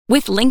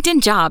With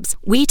LinkedIn Jobs,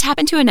 we tap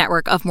into a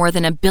network of more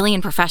than 1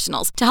 billion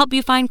professionals to help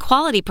you find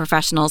quality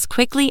professionals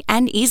quickly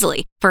and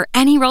easily for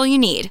any role you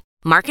need.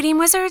 Marketing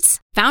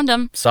wizards? Found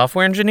them.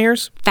 Software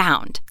engineers?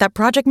 Found. That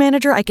project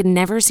manager I could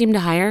never seem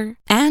to hire?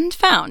 And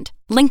found.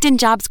 LinkedIn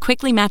Jobs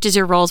quickly matches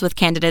your roles with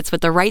candidates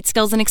with the right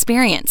skills and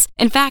experience.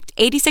 In fact,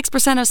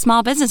 86% of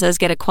small businesses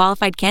get a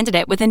qualified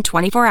candidate within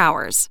 24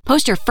 hours.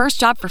 Post your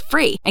first job for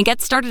free and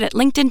get started at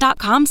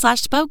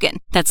linkedin.com/spoken.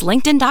 That's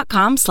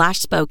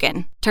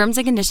linkedin.com/spoken. Terms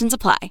and conditions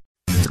apply.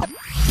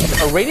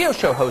 A radio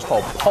show host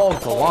called Paul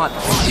Gallant.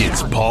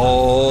 It's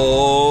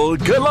Paul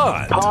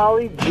Gallant.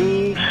 Paulie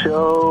G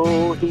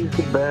Show. He's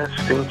the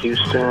best in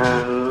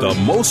Houston. The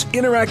most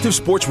interactive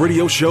sports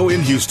radio show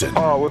in Houston.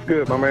 Oh, what's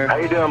good, my man? How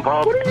you doing,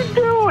 Paul? What are you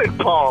doing,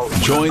 Paul?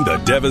 Join the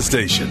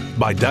devastation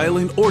by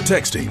dialing or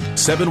texting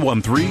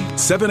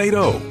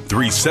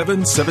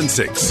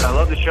 713-780-3776. I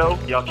love the show.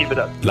 Y'all keep it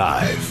up.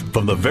 Live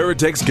from the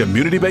Veritex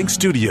Community Bank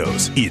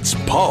Studios, it's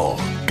Paul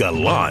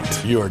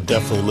Gallant. You are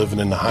definitely living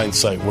in the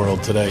hindsight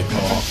world today,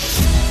 Paul.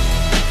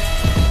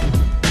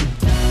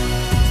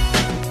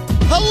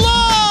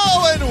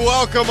 Hello and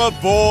welcome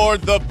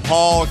aboard the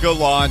Paul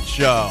Gallant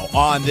Show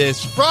on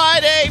this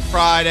Friday.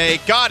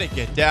 Gotta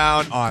get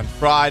down on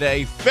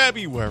Friday,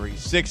 February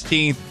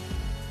 16th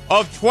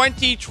of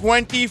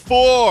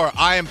 2024.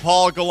 I am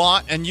Paul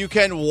Gallant, and you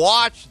can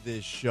watch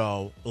this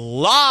show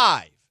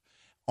live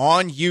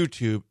on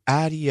YouTube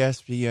at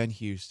ESPN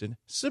Houston.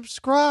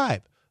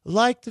 Subscribe,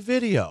 like the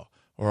video.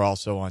 We're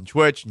also on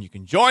Twitch, and you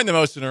can join the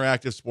most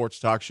interactive sports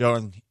talk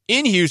show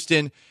in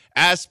Houston,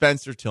 as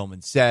Spencer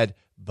Tillman said,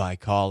 by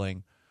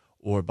calling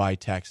or by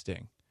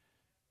texting.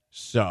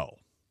 So,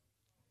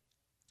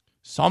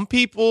 some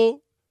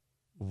people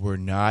were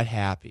not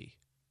happy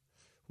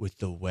with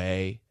the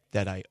way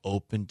that I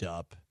opened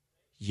up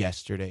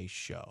yesterday's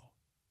show.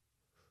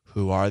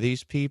 Who are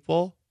these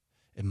people?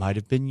 It might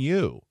have been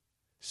you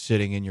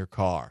sitting in your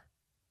car.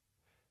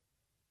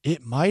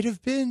 It might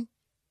have been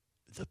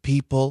the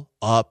people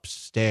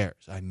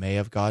upstairs. I may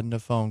have gotten a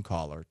phone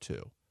call or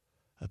two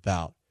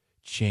about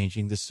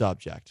changing the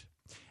subject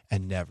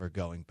and never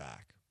going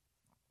back.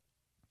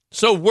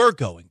 So we're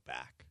going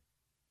back.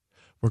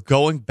 We're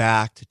going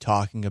back to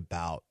talking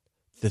about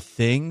the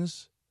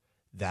things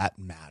that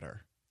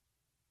matter.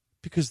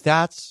 Because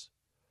that's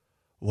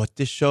what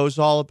this show's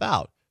all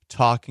about.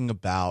 Talking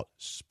about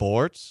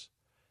sports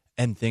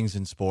and things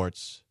in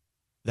sports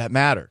that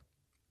matter.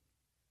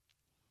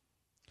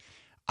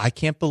 I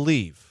can't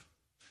believe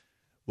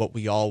what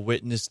we all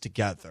witnessed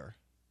together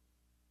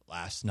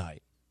last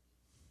night.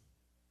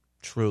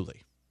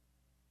 Truly.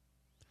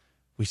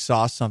 We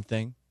saw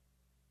something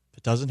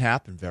that doesn't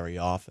happen very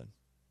often.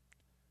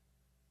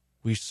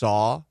 We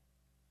saw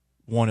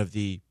one of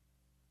the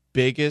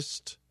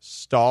biggest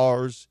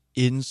stars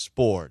in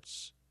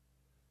sports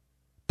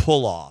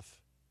pull off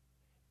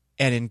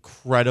an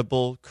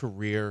incredible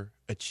career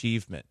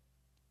achievement.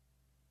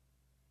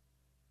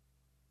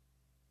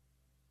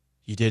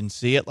 You didn't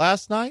see it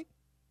last night?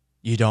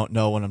 You don't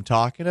know what I'm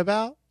talking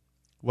about?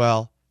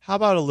 Well, how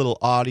about a little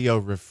audio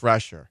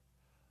refresher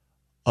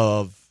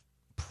of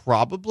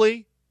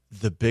probably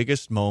the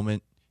biggest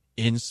moment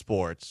in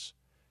sports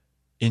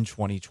in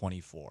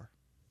 2024.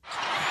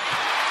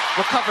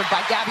 Recovered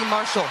by Gabby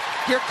Marshall.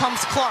 Here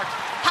comes Clark.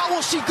 How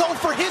will she go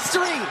for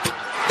history? There it is!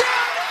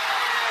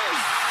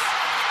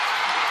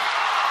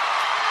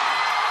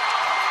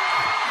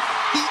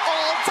 The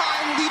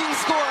all-time leading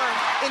scorer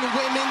in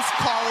women's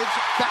college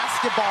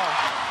basketball.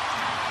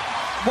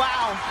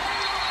 Wow.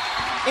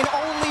 In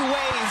only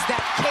ways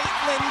that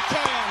Caitlin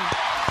can.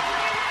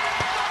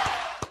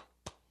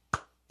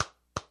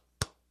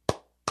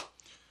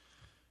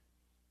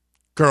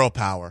 Girl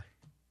power.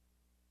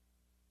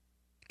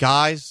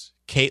 Guys,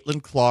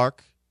 Caitlin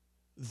Clark,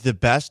 the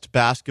best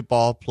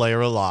basketball player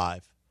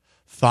alive,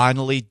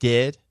 finally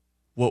did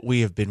what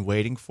we have been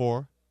waiting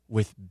for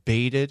with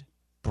bated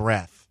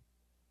breath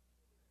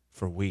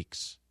for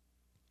weeks.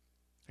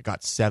 I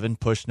got 7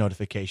 push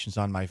notifications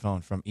on my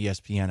phone from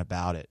ESPN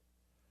about it.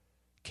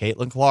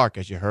 Caitlin Clark,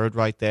 as you heard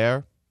right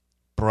there,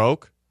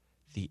 broke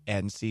the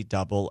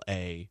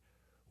NCAA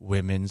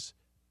women's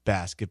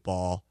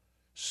basketball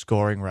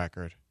scoring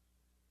record.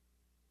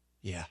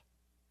 Yeah.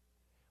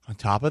 On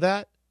top of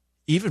that,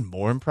 even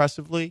more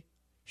impressively,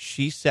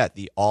 she set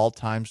the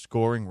all-time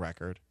scoring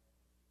record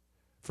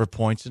for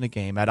points in a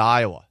game at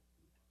Iowa.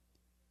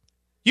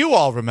 You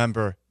all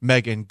remember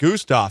Megan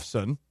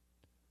Gustafson,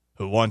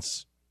 who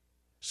once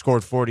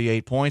scored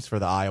 48 points for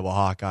the Iowa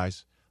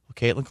Hawkeyes. Well,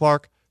 Caitlin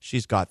Clark,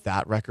 she's got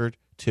that record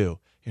too.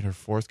 In her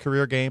 4th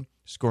career game,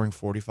 scoring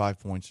 45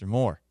 points or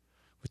more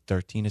with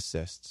 13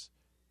 assists.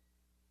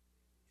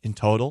 In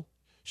total,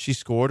 she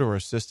scored or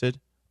assisted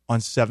on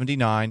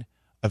 79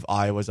 of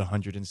Iowa's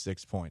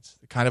 106 points.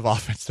 The kind of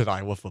offense that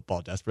Iowa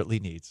football desperately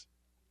needs.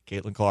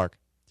 Caitlin Clark,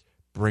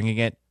 bringing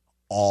it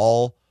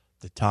all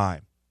the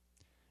time.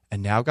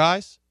 And now,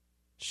 guys,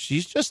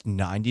 she's just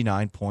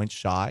 99 points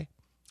shy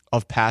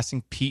of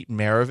passing Pete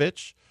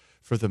Maravich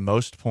for the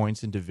most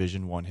points in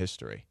Division I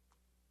history.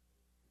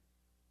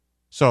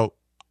 So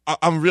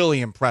I'm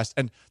really impressed.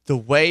 And the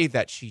way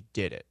that she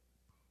did it,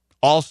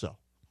 also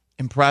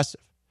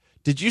impressive.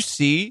 Did you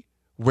see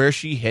where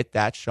she hit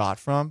that shot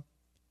from?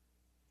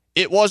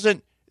 It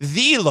wasn't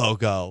the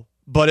logo,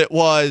 but it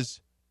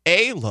was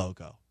a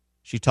logo.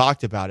 She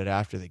talked about it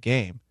after the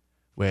game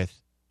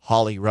with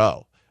Holly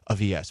Rowe of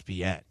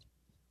ESPN.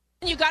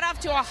 You got off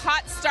to a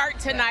hot start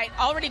tonight.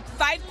 Already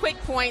 5 quick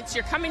points.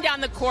 You're coming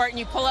down the court and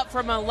you pull up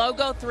from a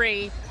logo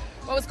 3.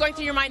 What was going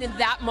through your mind in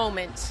that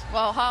moment?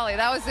 Well, Holly,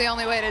 that was the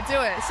only way to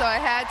do it, so I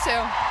had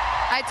to.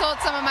 I told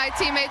some of my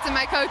teammates and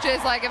my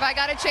coaches, like, if I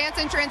got a chance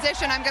in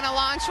transition, I'm going to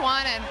launch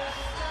one. And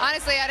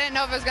honestly, I didn't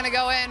know if it was going to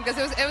go in because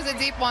it was a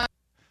deep one.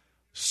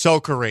 So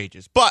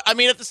courageous. But, I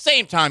mean, at the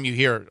same time, you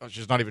hear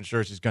she's not even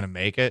sure she's going to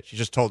make it. She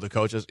just told the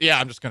coaches, yeah,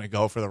 I'm just going to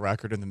go for the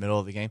record in the middle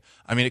of the game.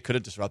 I mean, it could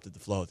have disrupted the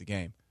flow of the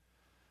game.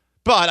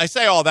 But I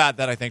say all that,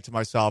 then I think to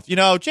myself,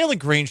 Jalen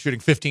Green shooting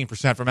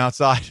 15% from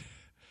outside.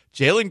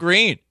 Jalen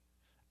Green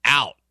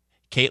out.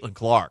 Caitlin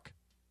Clark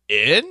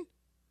in.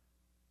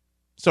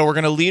 So we're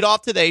going to lead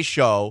off today's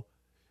show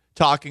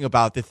talking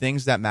about the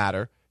things that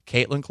matter.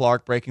 Caitlin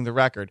Clark breaking the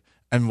record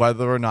and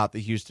whether or not the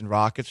Houston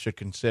Rockets should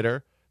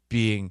consider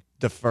being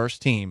the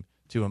first team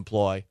to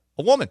employ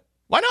a woman.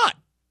 Why not?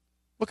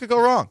 What could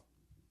go wrong?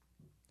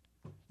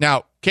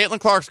 Now, Caitlin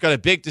Clark's got a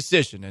big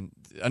decision, and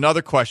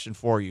another question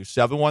for you,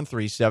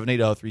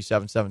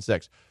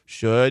 713-780-3776.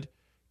 Should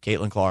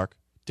Caitlin Clark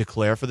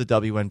declare for the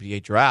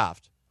WNBA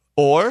draft,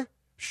 or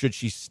should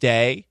she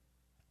stay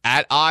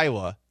at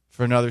Iowa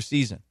for another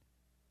season?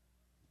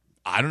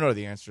 I don't know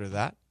the answer to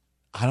that.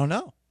 I don't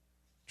know.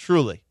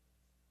 Truly.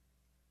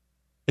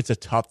 It's a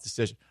tough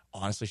decision.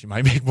 Honestly, she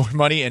might make more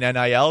money in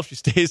NIL if she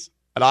stays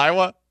at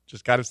Iowa.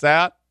 Just kind of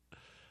sad.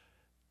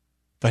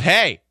 But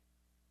hey,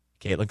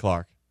 Caitlin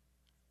Clark,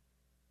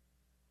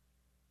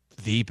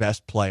 the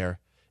best player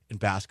in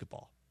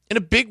basketball. In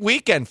a big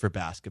weekend for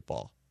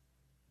basketball.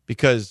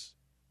 Because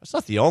that's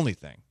not the only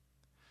thing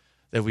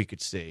that we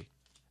could see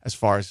as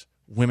far as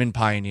women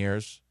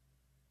pioneers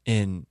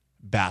in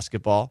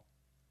basketball.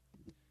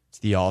 It's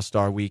the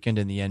All-Star weekend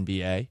in the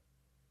NBA.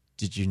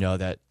 Did you know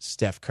that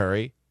Steph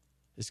Curry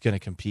is going to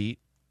compete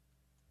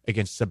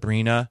against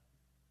Sabrina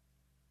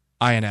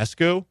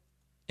Ionescu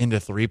in the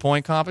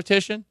three-point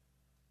competition?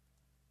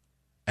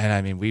 And,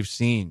 I mean, we've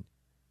seen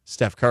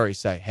Steph Curry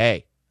say,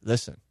 hey,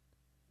 listen,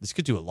 this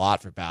could do a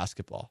lot for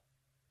basketball.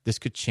 This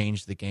could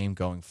change the game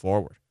going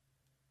forward.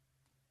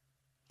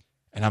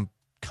 And I'm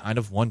kind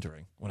of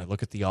wondering, when I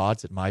look at the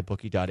odds at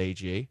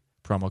mybookie.ag,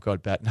 promo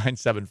code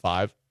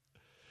BET975,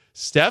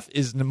 Steph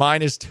is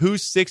minus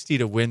 260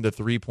 to win the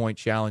three-point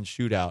challenge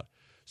shootout.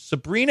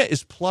 Sabrina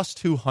is plus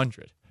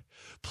 200.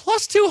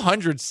 Plus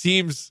 200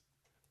 seems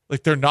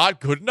like they're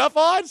not good enough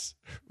odds,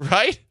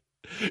 right?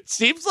 It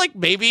seems like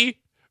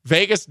maybe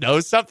Vegas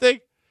knows something.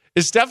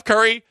 Is Steph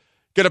Curry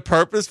going to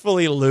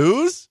purposefully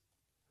lose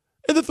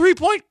in the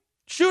three-point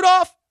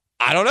shoot-off?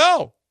 I don't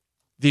know.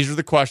 These are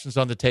the questions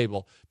on the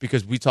table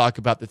because we talk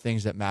about the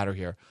things that matter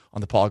here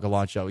on the Paul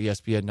Gallant Show,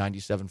 ESPN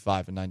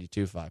 97.5 and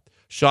 92.5.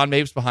 Sean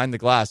Mapes behind the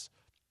glass.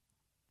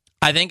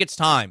 I think it's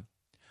time.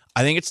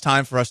 I think it's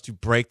time for us to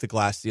break the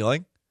glass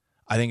ceiling.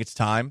 I think it's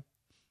time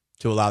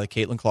to allow the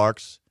Caitlin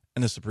Clarks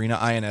and the Sabrina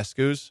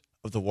Ionescus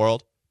of the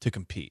world to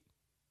compete.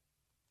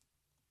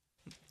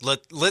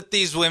 Let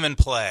these women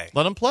play.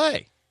 Let them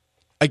play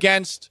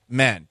against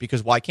men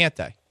because why can't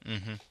they?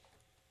 Mm-hmm.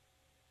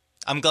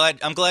 I'm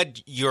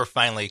glad you're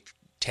finally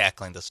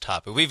tackling this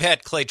topic. We've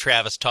had Clay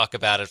Travis talk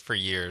about it for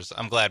years.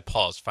 I'm glad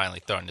Paul's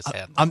finally throwing his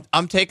hat.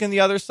 I'm taking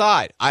the other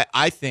side.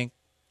 I think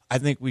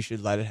we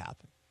should let it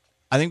happen.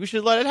 I think we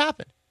should let it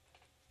happen.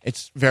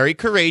 It's very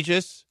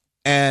courageous.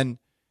 And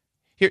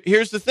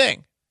here's the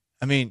thing.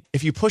 I mean,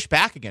 if you push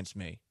back against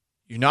me,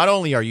 you not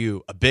only are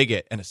you a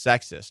bigot and a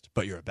sexist,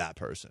 but you're a bad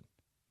person.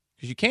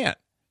 Because you can't.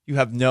 You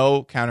have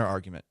no counter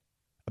argument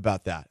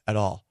about that at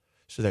all.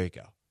 So there you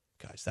go.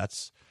 Guys,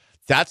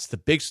 that's the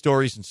big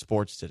stories in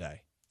sports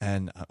today.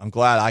 And I'm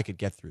glad I could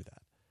get through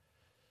that.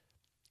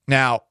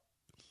 Now,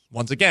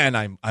 once again,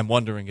 I'm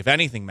wondering if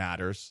anything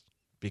matters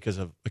because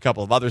of a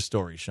couple of other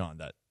stories, Sean,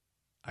 that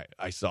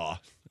I saw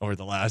over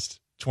the last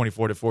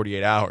 24 to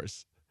 48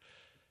 hours.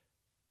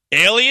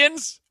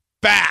 Aliens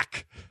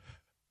back.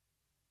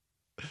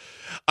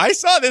 I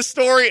saw this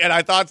story and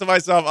I thought to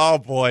myself, oh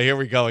boy, here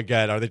we go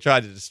again. Are they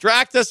trying to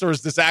distract us or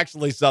is this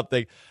actually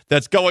something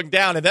that's going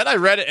down? And then I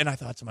read it and I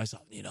thought to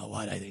myself, you know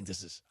what? I think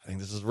this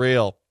is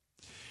real.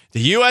 The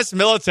U.S.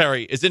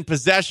 military is in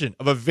possession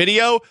of a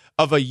video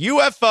of a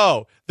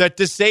UFO that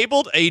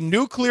disabled a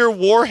nuclear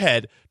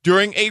warhead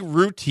during a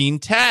routine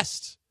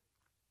test.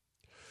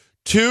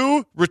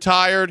 2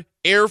 retired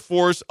Air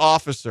Force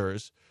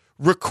officers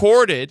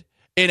recorded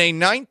in a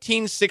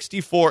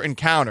 1964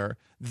 encounter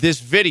this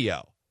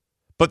video.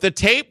 But the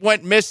tape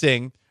went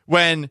missing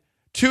when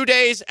 2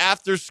 days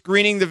after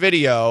screening the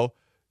video,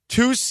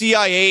 2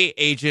 CIA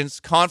agents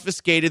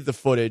confiscated the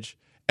footage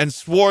and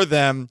swore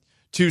them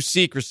to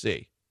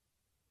secrecy.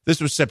 This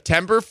was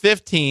September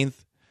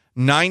 15th,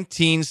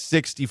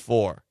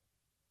 1964.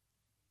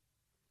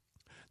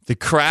 The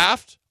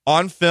craft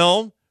on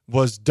film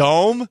was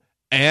Dome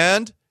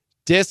and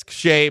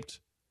disc-shaped.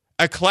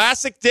 A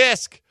classic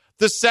disc,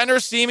 the center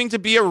seeming to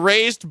be a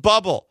raised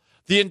bubble.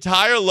 The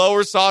entire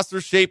lower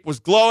saucer shape was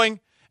glowing,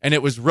 and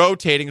it was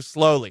rotating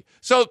slowly.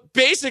 So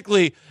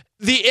basically,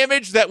 the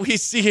image that we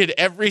see in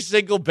every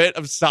single bit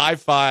of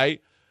sci-fi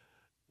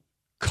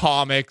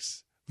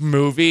comics,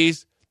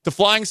 movies, the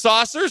flying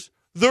saucers,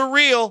 they're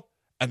real,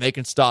 and they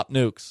can stop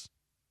nukes.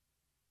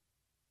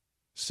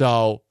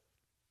 So,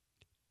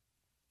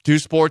 do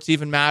sports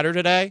even matter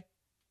today?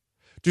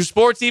 Do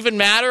sports even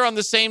matter on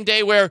the same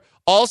day where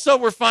also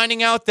we're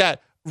finding out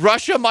that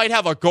Russia might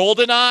have a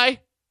golden eye?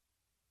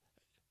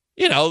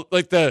 You know,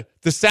 like the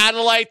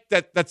satellite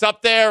that's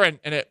up there and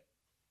it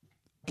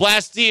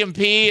blasts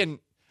DMP and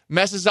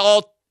messes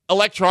all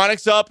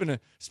electronics up in a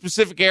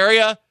specific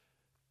area.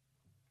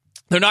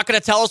 They're not going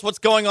to tell us what's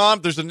going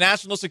on. There's a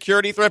national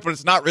security threat, but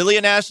it's not really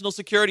a national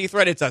security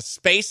threat. It's a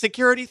space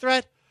security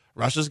threat.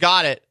 Russia's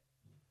got it.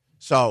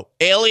 So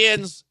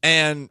aliens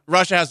and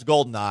Russia has a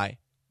golden eye.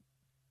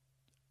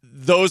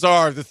 Those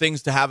are the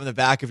things to have in the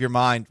back of your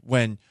mind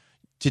when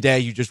today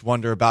you just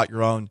wonder about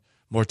your own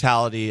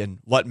mortality and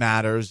what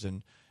matters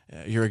and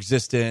your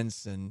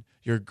existence and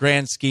your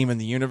grand scheme in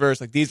the universe.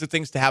 Like, these are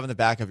things to have in the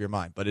back of your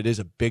mind. But it is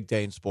a big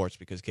day in sports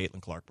because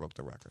Caitlin Clark broke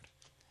the record.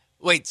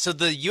 Wait, so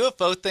the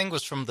UFO thing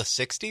was from the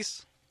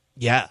 60s?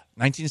 Yeah,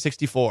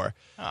 1964.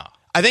 Oh.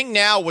 I think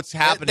now what's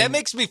happening... That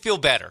makes me feel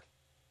better.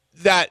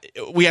 That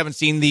we haven't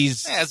seen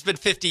these it's been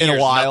 50 in years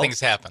a while.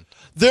 Nothing's happened.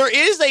 There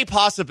is a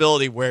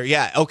possibility where,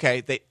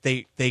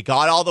 they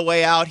got all the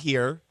way out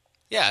here.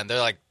 Yeah, and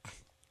they're like,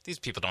 these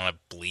people don't have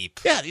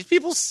bleep. Yeah, these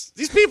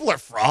people are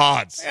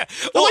frauds. Yeah.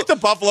 They're like the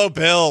Buffalo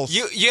Bills.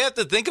 You have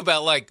to think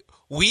about, like,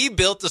 we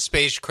built a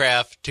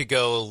spacecraft to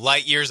go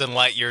light years and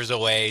light years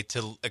away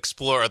to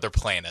explore other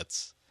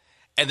planets.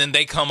 And then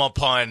they come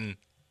upon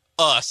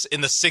us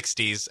in the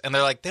 60s, and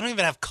they're like, they don't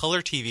even have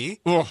color TV?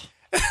 Like,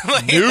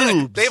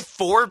 noobs. They have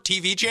 4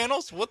 TV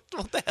channels? What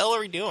the hell are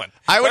we doing?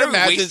 I would Why are we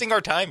imagine wasting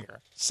our time here.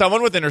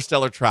 Someone with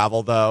interstellar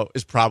travel, though,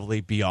 is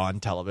probably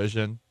beyond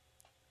television.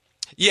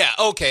 Yeah,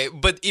 okay,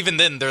 but even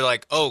then, they're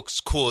like, oh,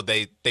 it's cool.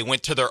 They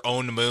went to their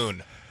own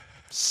moon.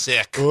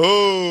 Sick.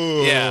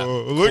 Oh, yeah,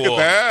 look cool.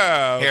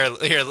 at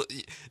that. Here.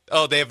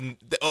 Oh, they have.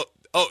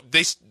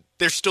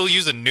 They're still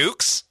using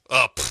nukes.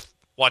 Oh,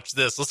 watch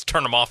this. Let's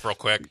turn them off real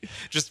quick,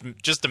 just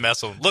to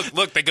mess with them.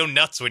 Look, they go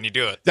nuts when you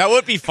do it. That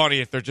would be funny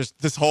if they're just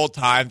this whole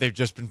time they've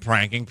just been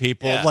pranking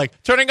people, Yeah.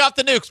 like turning off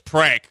the nukes.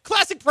 Prank,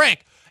 classic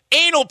prank.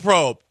 Anal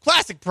probe,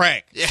 classic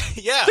prank.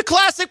 Yeah. The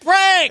classic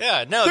prank.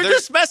 Yeah, no, they're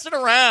just messing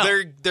around.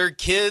 They're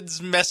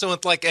kids messing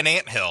with like an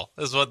anthill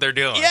is what they're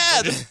doing.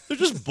 Yeah, they're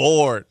just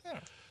bored.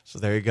 So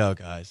there you go,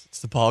 guys. It's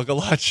the Paul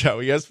Gallant Show,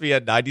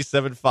 ESPN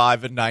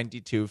 97.5 and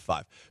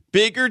 92.5.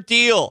 Bigger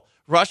deal.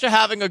 Russia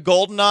having a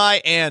golden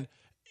eye and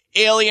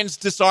aliens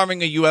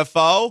disarming a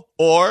UFO,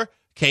 or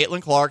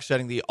Caitlin Clark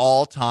setting the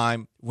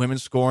all-time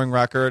women's scoring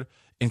record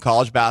in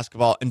college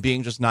basketball and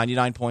being just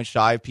 99 points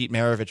shy of Pete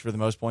Maravich for the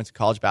most points in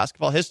college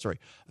basketball history.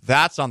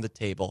 That's on the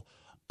table.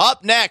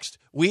 Up next,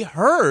 we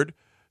heard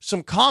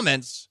some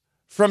comments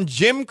from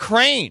Jim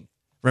Crane.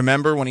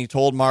 Remember when he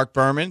told Mark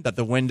Berman that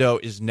the window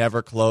is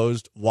never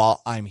closed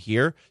while I'm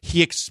here?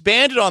 He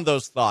expanded on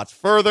those thoughts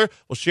further.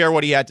 We'll share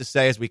what he had to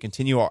say as we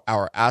continue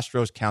our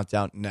Astros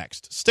countdown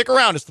next. Stick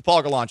around. It's the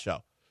Paul Gallant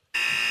Show.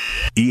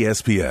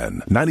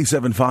 ESPN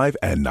 97.5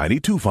 and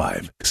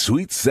 92.5.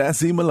 Sweet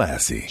Sassy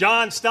Molassie.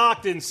 John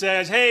Stockton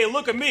says, hey,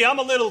 look at me. I'm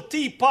a little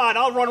teapot.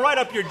 I'll run right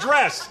up your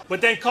dress.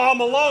 But then Karl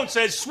Malone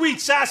says, sweet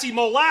Sassy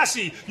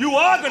Molassie, you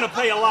are going to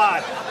pay a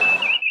lot.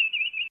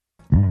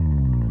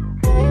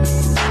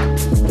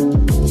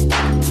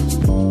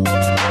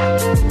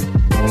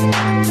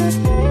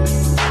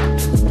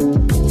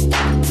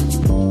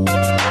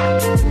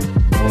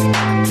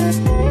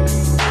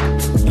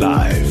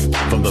 Live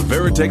from the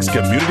Veritex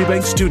Community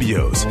Bank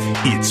Studios,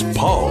 it's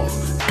Paul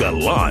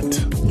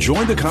Gallant.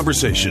 Join the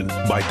conversation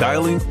by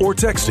dialing or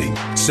texting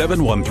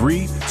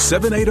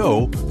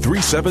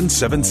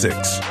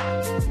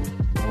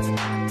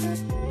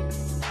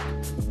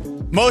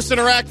 713-780-3776. Most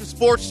interactive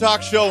sports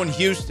talk show in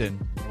Houston.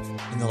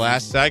 In the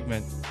last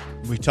segment,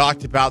 we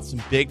talked about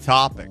some big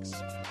topics,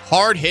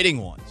 hard-hitting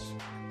ones.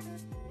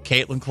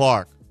 Caitlin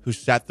Clark, who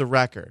set the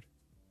record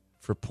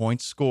for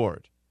points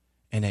scored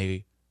in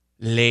a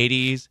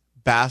ladies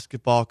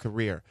basketball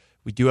career.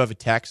 We do have a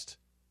text.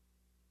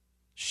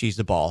 She's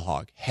a ball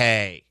hog.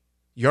 Hey,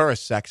 you're a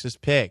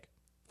sexist pig.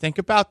 Think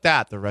about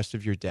that the rest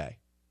of your day.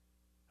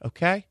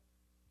 Okay?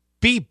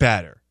 Be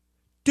better.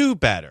 Do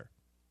better.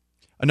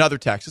 Another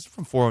text. This is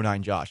from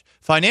 409 Josh.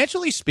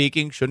 Financially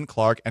speaking, shouldn't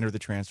Clark enter the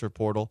transfer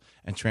portal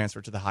and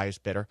transfer to the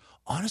highest bidder?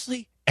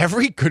 Honestly,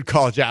 every good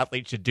college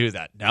athlete should do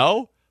that.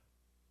 No?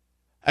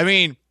 I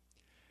mean,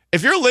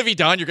 if you're Livy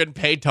Dunn, you're getting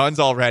paid tons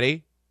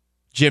already.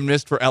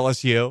 Gymnast for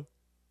LSU.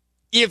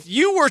 If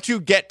you were to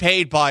get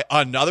paid by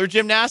another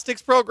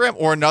gymnastics program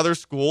or another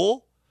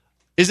school,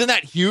 isn't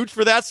that huge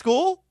for that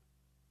school?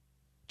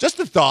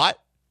 Just a thought.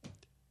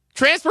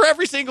 Transfer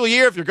every single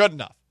year if you're good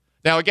enough.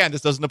 Now, again,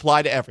 this doesn't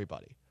apply to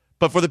everybody.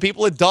 But for the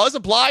people it does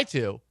apply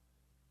to,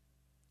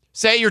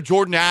 Say you're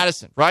Jordan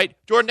Addison, right?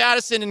 Jordan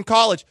Addison in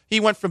college, he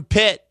went from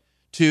Pitt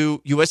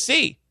to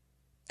USC,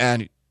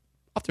 and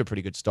off to a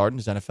pretty good start in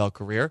his NFL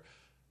career.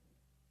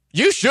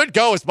 You should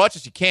go as much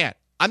as you can.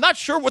 I'm not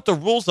sure what the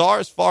rules are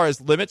as far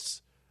as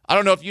limits. I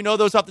don't know if you know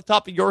those off the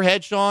top of your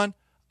head, Sean.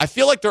 I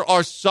feel like there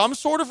are some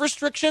sort of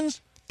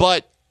restrictions,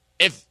 but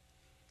if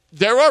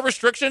there are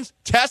restrictions,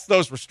 test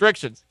those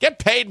restrictions. Get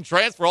paid and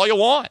transfer all you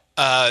want.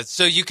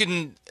 So you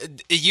can,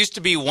 it used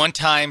to be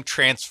one-time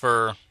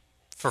transfer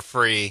for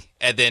free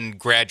and then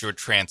graduate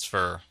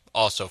transfer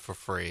also for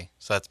free.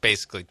 So that's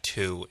basically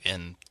 2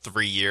 in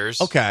 3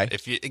 years. Okay.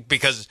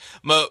 Because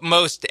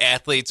most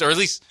athletes, or at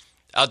least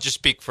I'll just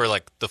speak for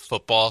like the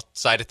football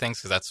side of things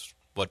because that's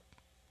what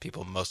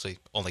people mostly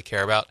only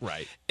care about.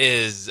 Right.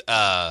 Is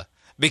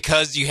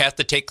because you have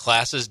to take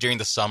classes during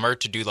the summer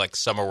to do like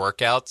summer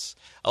workouts.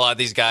 A lot of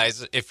these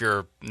guys, if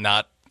you're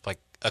not like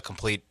a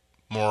complete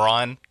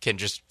moron, can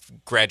just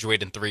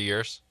graduate in 3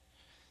 years.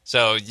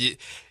 So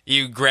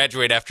you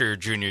graduate after your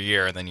junior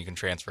year and then you can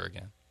transfer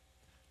again.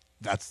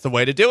 That's the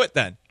way to do it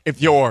then.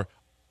 If you're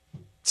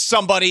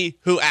somebody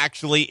who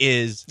actually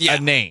is a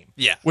name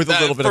with a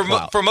little bit of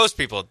clout. For most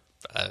people,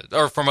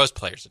 or for most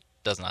players, it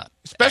does not.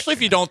 Especially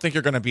if you don't think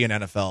you're going to be an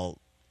NFL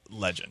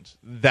legend.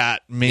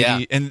 That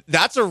maybe, and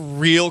that's a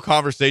real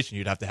conversation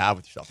you'd have to have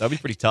with yourself. That would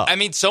be pretty tough. I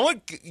mean,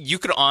 you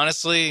could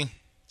honestly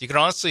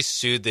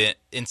sue the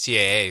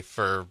NCAA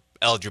for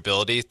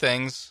eligibility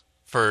things,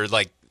 for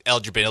like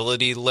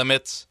eligibility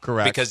limits.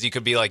 Correct. Because you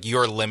could be like,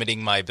 you're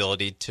limiting my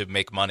ability to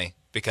make money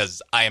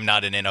because I am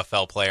not an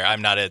NFL player.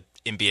 I'm not an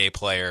NBA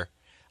player.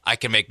 I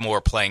can make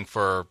more playing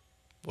for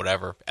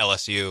whatever,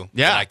 LSU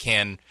than I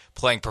can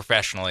playing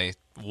professionally.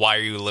 Why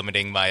are you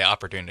limiting my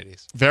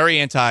opportunities? Very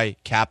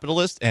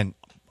anti-capitalist and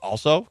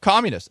also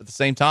communist at the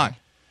same time.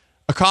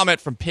 A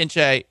comment from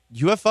Pinche: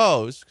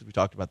 UFOs, because we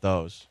talked about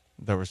those.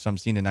 There was some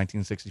seen in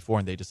 1964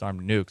 and they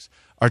disarmed nukes,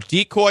 are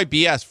decoy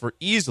BS for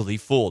easily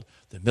fooled.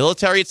 The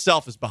military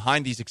itself is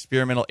behind these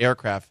experimental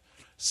aircraft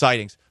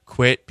sightings.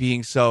 Quit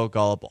being so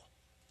gullible.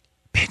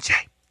 Pinche,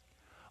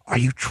 are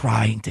you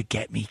trying to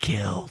get me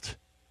killed?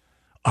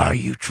 Are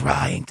you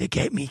trying to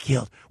get me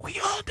killed? We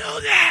all know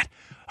that.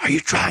 Are you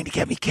trying to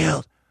get me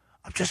killed?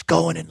 I'm just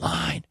going in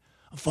line.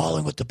 I'm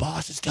following what the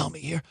bosses tell me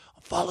here.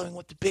 I'm following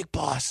what the big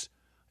boss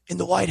in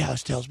the White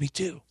House tells me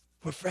too.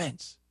 We're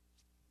friends.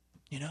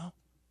 You know?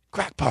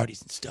 Crack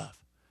parties and stuff.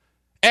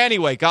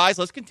 Anyway, guys,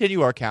 let's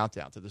continue our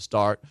countdown to the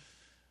start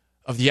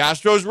of the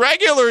Astros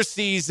regular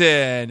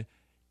season.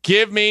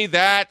 Give me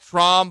that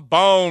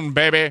trombone,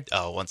 baby.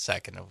 Oh, 1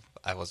 second.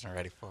 I wasn't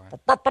ready for it.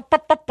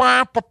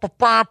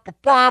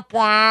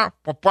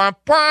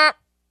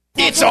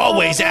 It's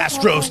always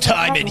Astros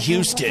time in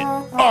Houston.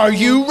 Are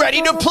you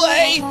ready to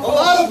play? A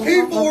lot of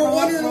people were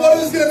wondering what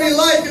it was going to be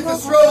like if the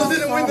Astros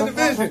didn't win the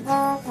division.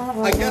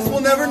 I guess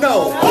we'll never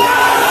know.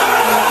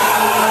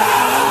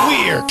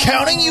 We're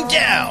counting you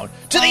down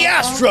to the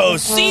Astros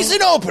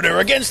season opener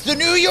against the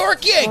New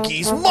York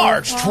Yankees,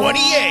 March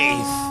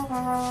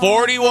 28th.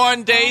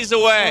 41 days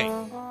away.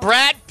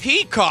 Brad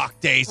Peacock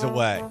days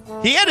away.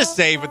 He had a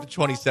save at the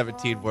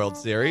 2017 World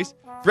Series.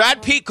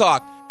 Brad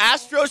Peacock,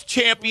 Astros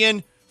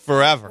champion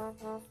forever.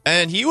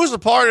 And he was a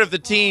part of the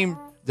team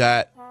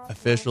that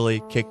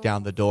officially kicked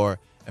down the door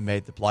and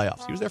made the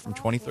playoffs. He was there from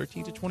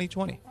 2013 to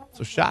 2020.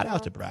 So shout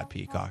out to Brad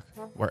Peacock,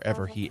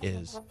 wherever he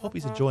is. Hope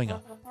he's enjoying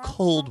a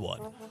cold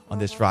one on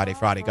this Friday.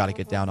 Got to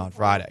get down on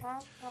Friday.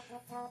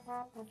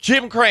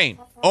 Jim Crane,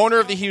 owner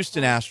of the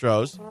Houston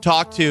Astros,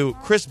 talked to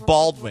Chris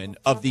Baldwin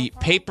of the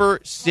Paper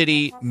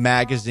City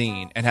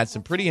magazine and had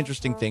some pretty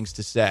interesting things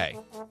to say.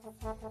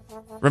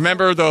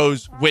 Remember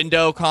those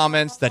window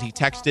comments that he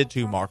texted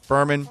to Mark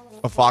Furman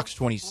of Fox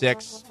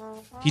 26?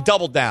 He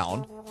doubled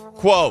down.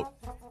 Quote,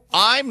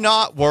 I'm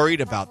not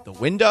worried about the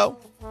window.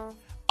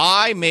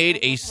 I made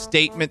a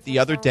statement the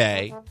other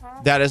day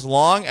that as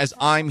long as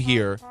I'm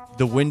here,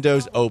 the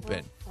window's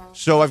open.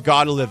 So I've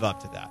got to live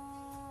up to that.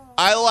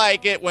 I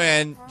like it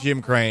when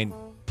Jim Crane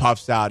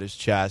puffs out his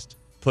chest,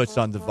 puts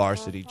on the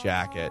varsity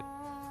jacket.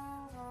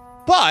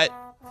 But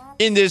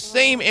in this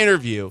same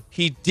interview,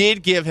 he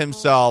did give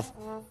himself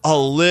a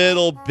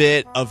little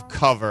bit of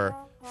cover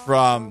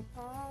from,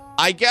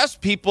 I guess,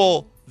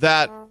 people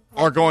that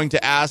are going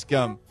to ask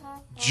him,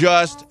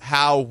 just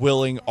how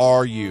willing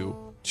are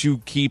you to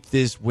keep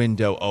this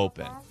window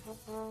open?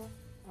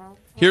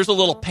 Here's a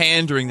little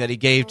pandering that he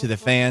gave to the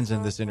fans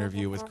in this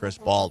interview with Chris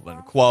Baldwin.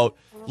 Quote,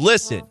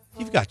 listen,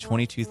 you've got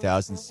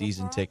 22,000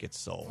 season tickets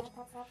sold,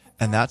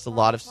 and that's a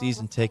lot of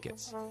season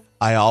tickets.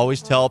 I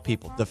always tell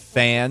people the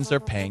fans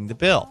are paying the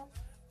bill.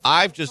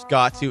 I've just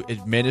got to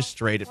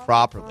administrate it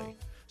properly,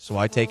 so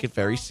I take it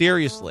very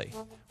seriously.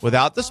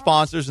 Without the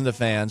sponsors and the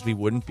fans, we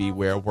wouldn't be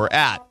where we're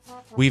at.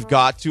 We've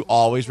got to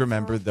always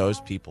remember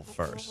those people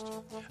first.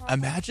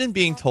 Imagine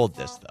being told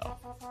this, though.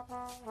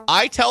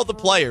 I tell the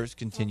players,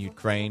 continued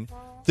Crane,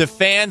 the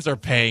fans are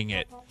paying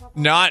it,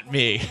 not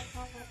me.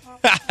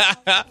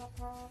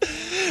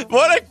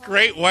 What a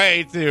great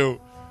way to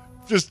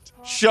just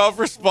shove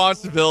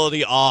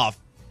responsibility off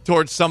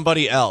towards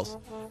somebody else.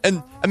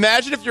 And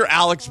imagine if you're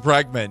Alex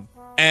Bregman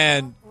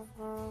and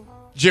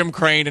Jim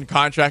Crane in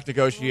contract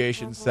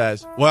negotiations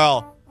says,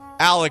 well,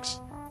 Alex,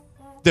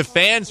 the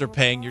fans are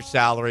paying your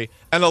salary,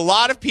 and a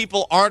lot of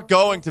people aren't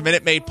going to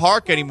Minute Maid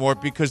Park anymore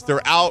because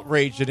they're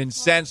outraged and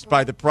incensed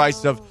by the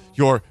price of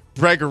your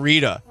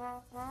Bregarita,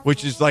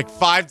 which is like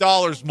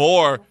 $5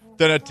 more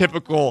than a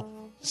typical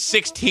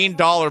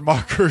 $16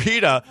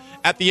 margarita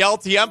at the El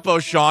Tiempo,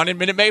 Sean, in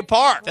Minute Maid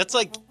Park. That's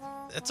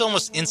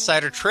almost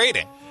insider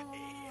trading.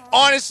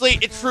 Honestly,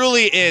 it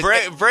truly is.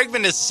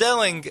 Bregman is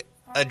selling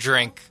a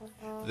drink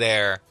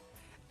there,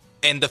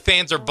 and the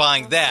fans are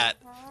buying that,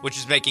 which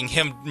is making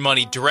him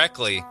money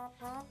directly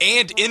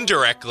and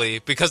indirectly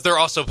because they're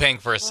also paying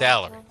for his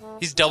salary.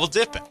 He's double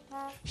dipping.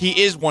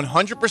 He is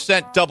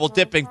 100% double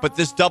dipping, but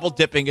this double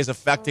dipping is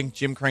affecting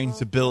Jim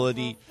Crane's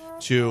ability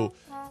to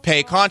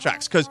pay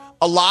contracts. Because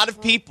a lot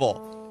of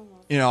people,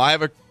 I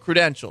have a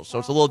credential, so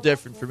it's a little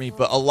different for me,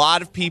 but a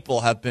lot of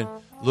people have been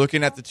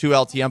looking at the two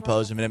El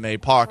Tiempos in Minute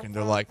Maid Park, and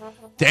they're like,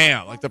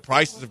 damn, like the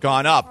prices have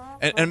gone up.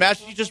 And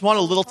imagine you just want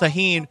a little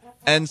tahini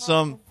and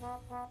some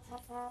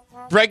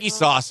Breggy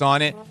sauce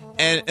on it,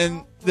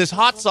 and this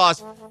hot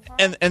sauce,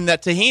 and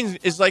that tahini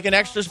is like an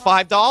extra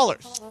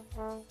 $5.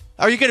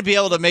 Are you going to be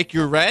able to make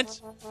your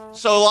rent?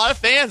 So a lot of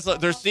fans,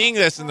 they're seeing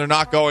this and they're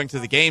not going to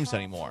the games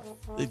anymore.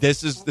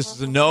 This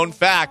is a known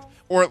fact,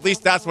 or at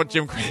least that's what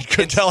Jim Crane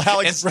could tell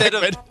Alex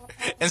Bregman.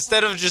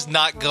 Instead of just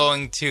not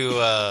going to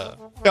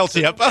El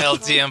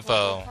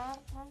Tiempo,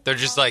 they're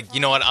just like, you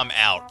know what, I'm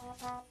out.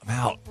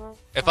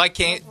 If I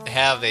can't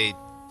have a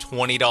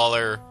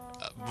 $20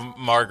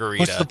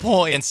 margarita, what's the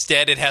point?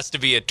 Instead, it has to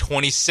be a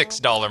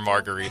 $26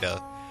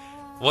 margarita.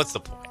 What's the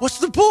point? What's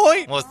the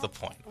point? What's the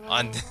point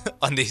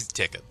on these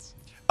tickets?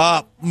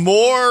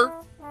 More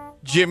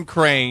Jim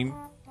Crane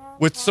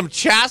with some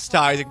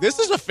chastising. This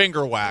is a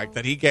finger wag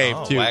that he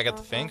gave to wag at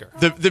the finger.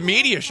 The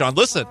media, Sean.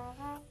 Listen,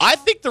 I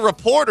think the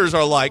reporters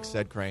are like,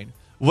 said Crane,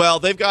 well,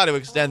 they've got to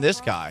extend this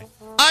guy.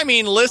 I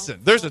mean, listen,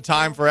 there's a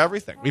time for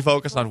everything. We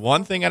focus on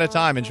one thing at a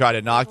time and try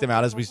to knock them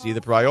out as we see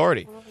the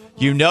priority.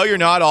 You're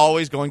not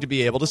always going to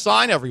be able to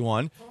sign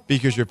everyone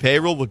because your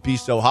payroll would be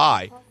so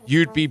high.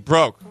 You'd be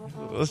broke.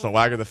 That's a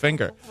wag of the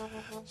finger.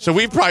 So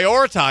we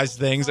prioritize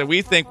things, and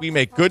we think we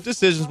make good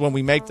decisions when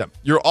we make them.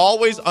 You're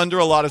always under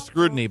a lot of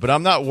scrutiny, but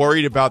I'm not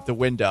worried about the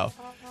window.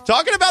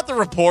 Talking about the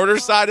reporter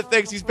side of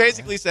things, he's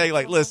basically saying,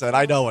 like, listen,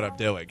 I know what I'm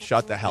doing.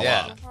 Shut the hell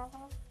up.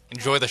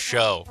 Enjoy the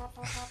show.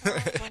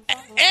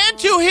 And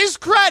to his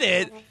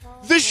credit,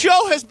 the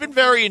show has been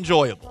very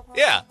enjoyable.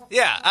 Yeah.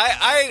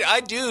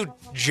 I do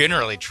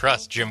generally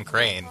trust Jim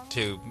Crane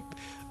to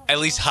at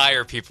least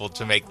hire people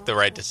to make the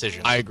right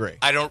decisions. I agree.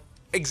 I don't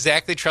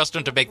exactly trust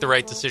him to make the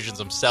right decisions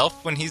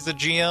himself when he's the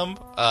GM.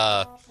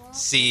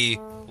 See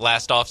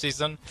last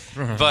offseason.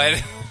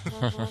 But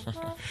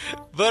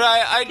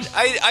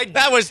I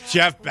that was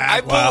Jeff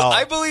Bagwell.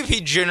 I believe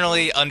he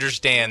generally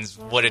understands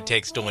what it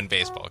takes to win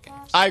baseball games.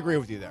 I agree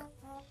with you there.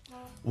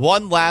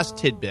 One last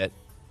tidbit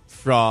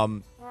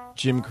from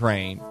Jim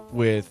Crane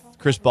with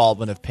Chris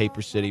Baldwin of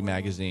Paper City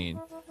Magazine.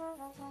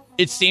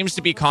 It seems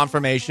to be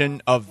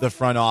confirmation of the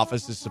front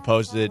office's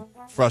supposed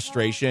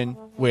frustration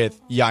with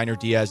Yainer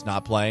Diaz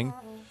not playing.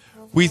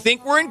 We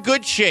think we're in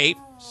good shape,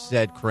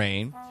 said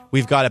Crane.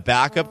 We've got a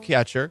backup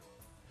catcher.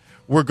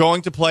 We're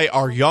going to play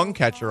our young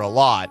catcher a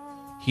lot.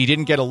 He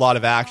didn't get a lot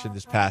of action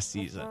this past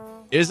season.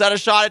 Is that a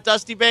shot at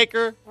Dusty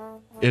Baker?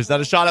 Is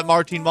that a shot at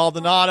Martin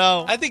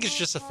Maldonado? I think it's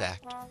just a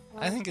fact.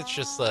 I think it's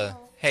just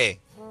hey,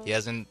 he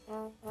hasn't,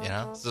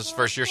 it's his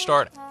first year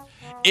starting.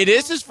 It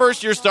is his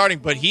first year starting,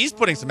 but he's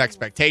putting some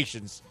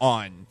expectations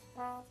on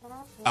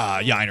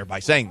Yainer by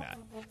saying that.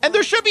 And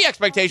there should be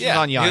expectations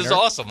on Yainer. He was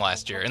awesome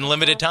last year in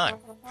limited time.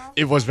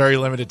 It was very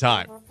limited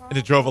time, and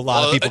it drove a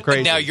lot of people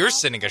crazy. Now you're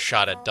sending a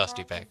shot at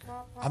Dusty Baker.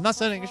 I'm not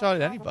sending a shot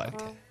at anybody.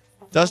 Okay.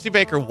 Dusty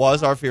Baker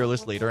was our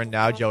fearless leader, and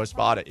now Joe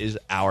Espada is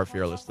our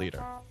fearless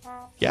leader.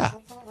 Yeah.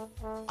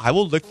 I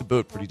will lick the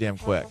boot pretty damn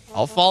quick.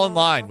 I'll fall in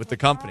line with the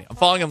company. I'm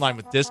falling in line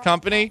with this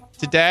company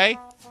today,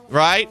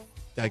 right?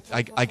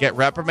 I get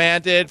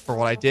reprimanded for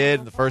what I did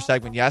in the first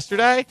segment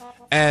yesterday,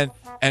 and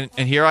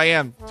here I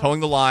am towing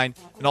the line,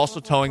 and also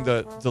towing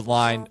the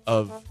line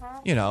of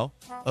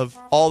of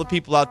all the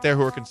people out there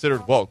who are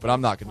considered woke. But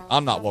I'm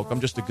not woke.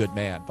 I'm just a good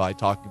man by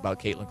talking about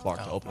Caitlin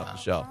Clark to open up the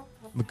show.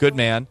 I'm a good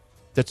man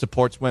that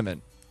supports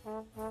women.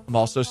 I'm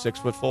also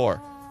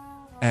 6'4",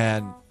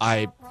 and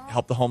I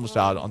help the homeless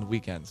out on the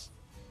weekends,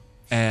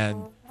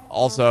 and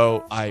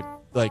also I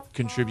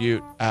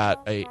contribute at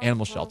a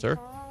animal shelter.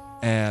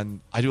 And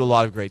I do a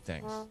lot of great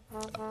things.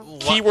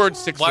 Keyword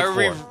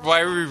 6'4".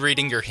 Why are we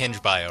reading your Hinge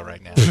bio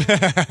right now?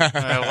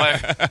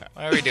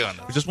 Why are we doing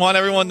this? We just want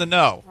everyone to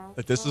know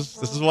that this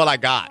is what I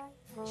got.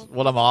 This is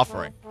what I'm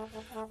offering.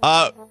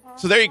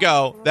 So there you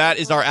go. That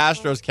is our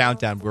Astros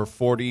countdown. We're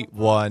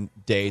 41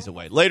 days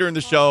away. Later in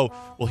the show,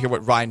 we'll hear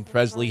what Ryan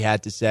Presley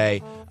had to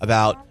say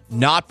about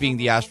not being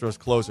the Astros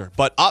closer.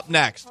 But up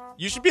next,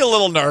 you should be a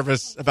little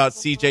nervous about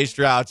C.J.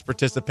 Stroud's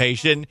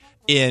participation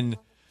in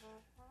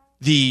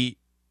the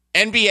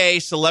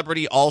NBA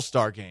Celebrity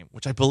All-Star Game,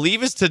 which I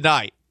believe is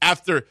tonight,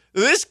 after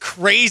this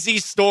crazy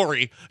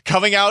story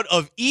coming out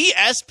of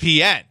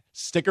ESPN.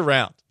 Stick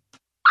around.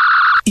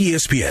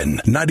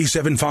 ESPN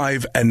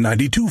 97.5 and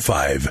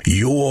 92.5.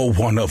 You're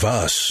one of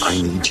us.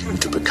 I need you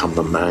to become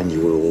the man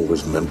you were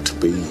always meant to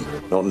be.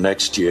 Not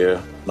next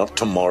year, not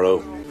tomorrow.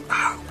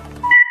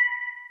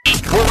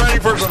 We're ready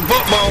for some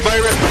football,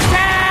 baby.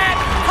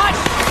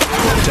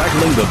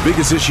 Tackling the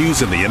biggest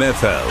issues in the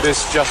NFL.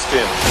 This just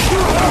in.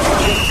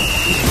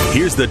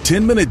 Here's the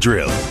 10-minute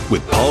drill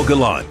with Paul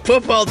Gallant.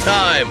 Football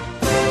time.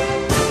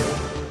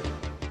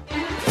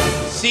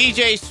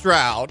 CJ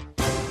Stroud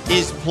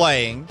is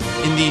playing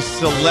in the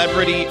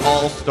Celebrity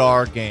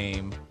All-Star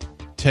Game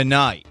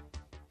tonight.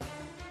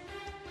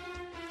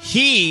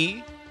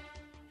 He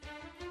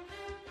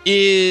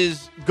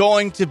is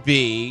going to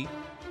be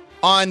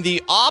on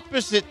the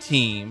opposite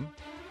team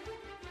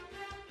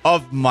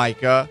of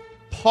Micah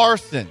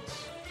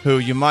Parsons, who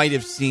you might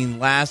have seen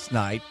last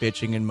night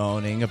bitching and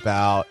moaning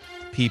about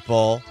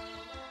people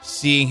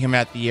seeing him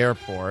at the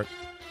airport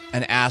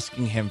and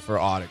asking him for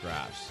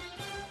autographs.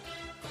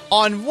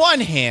 On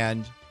one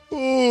hand,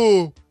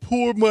 oh,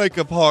 poor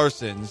Micah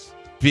Parsons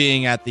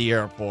being at the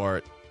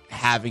airport,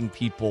 having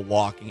people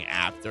walking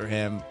after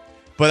him.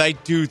 But I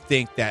do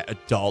think that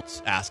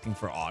adults asking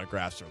for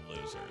autographs are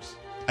losers.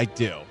 I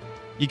do.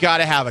 You got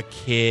to have a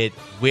kid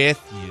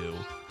with you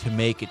to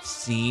make it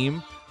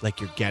seem like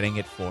you're getting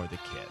it for the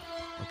kid.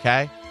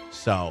 Okay?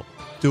 So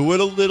do it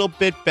a little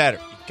bit better.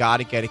 You got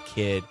to get a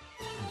kid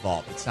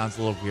involved. It sounds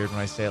a little weird when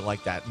I say it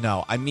like that.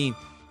 No, I mean,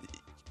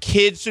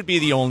 kids should be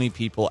the only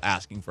people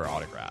asking for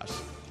autographs.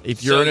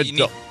 If you're an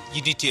adult,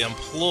 you need to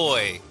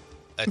employ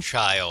a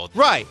child,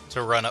 right,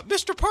 to run up,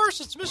 Mr.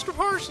 Parsons, Mr.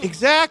 Parsons.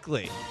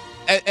 Exactly.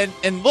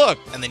 And look,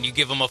 and then you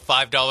give them a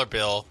 $5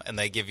 bill, and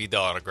they give you the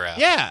autograph.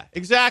 Yeah,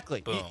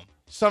 exactly. Boom.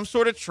 Some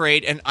sort of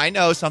trade. And I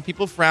know some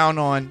people frown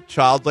on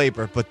child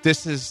labor, but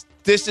this is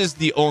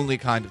the only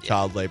kind of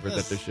child labor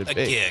that there should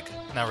be. A gig,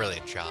 not really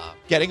a job.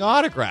 Getting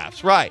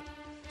autographs, right?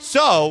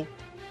 So,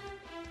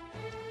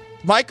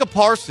 Micah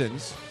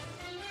Parsons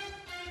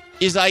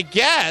is, I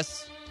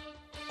guess,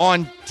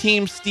 on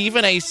Team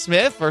Stephen A.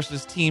 Smith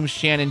versus Team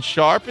Shannon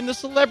Sharp in the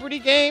Celebrity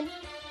Game.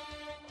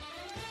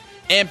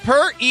 And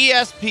per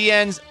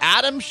ESPN's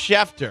Adam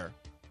Schefter,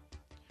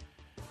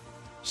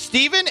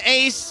 Stephen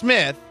A.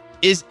 Smith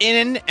is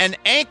in an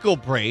ankle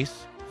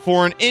brace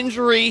for an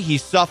injury he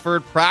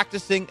suffered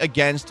practicing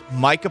against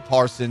Micah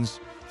Parsons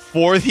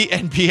for the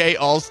NBA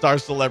All-Star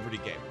Celebrity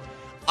Game.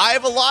 I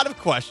have a lot of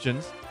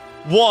questions.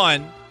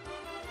 One,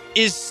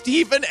 is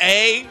Stephen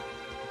A.,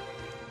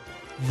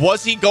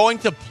 was he going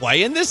to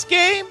play in this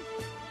game?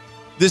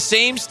 The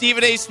same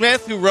Stephen A.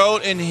 Smith who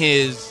wrote in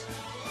his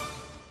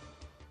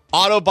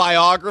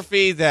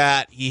autobiography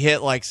that he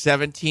hit like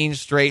 17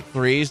 straight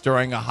threes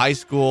during a high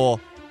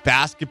school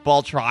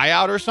basketball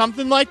tryout or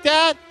something like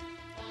that.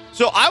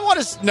 So I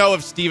want to know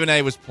if Stephen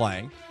A. was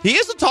playing. He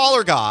is a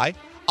taller guy.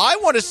 I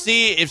want to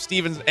see if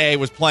Stephen A.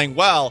 was playing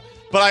well,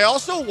 but I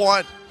also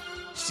want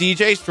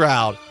CJ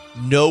Stroud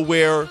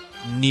nowhere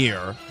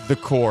near the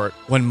court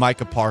when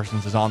Micah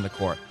Parsons is on the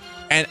court.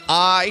 And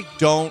I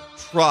don't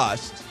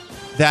trust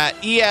that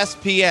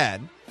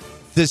ESPN,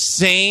 the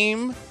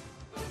same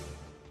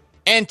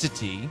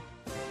entity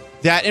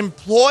that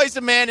employs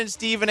a man in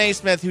Stephen A.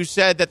 Smith who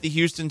said that the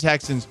Houston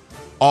Texans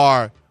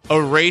are a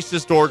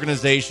racist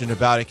organization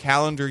about a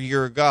calendar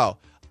year ago.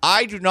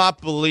 I do not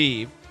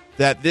believe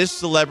that this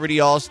Celebrity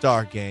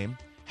All-Star Game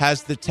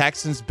has the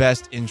Texans'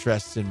 best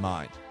interests in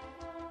mind.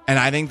 And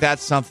I think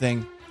that's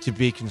something to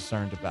be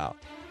concerned about.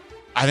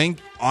 I think,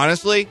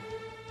 honestly,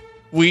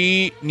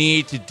 we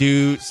need to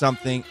do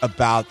something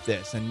about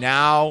this. And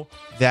now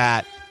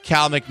that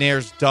Cal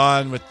McNair's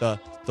done with the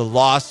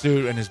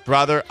lawsuit and his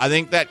brother, I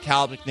think that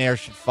Cal McNair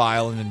should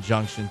file an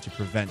injunction to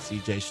prevent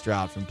CJ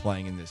Stroud from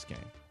playing in this game.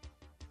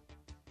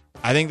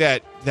 I think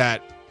that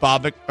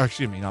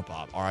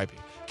R.I.P.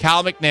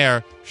 Cal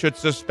McNair should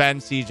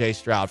suspend CJ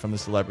Stroud from the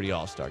Celebrity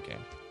All-Star Game,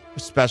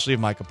 especially if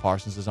Micah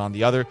Parsons is on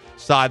the other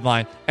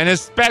sideline, and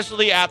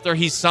especially after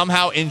he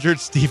somehow injured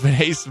Stephen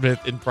A.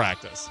 Smith in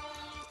practice.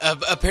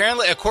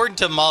 Apparently, according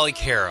to Molly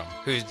Karam,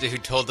 who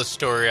told the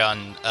story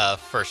on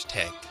First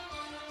Take,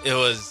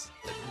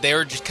 they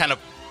were just kind of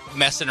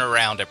messing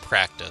around at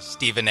practice,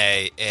 Stephen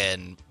A.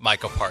 and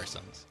Micah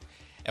Parsons.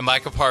 And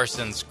Micah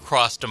Parsons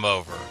crossed him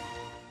over,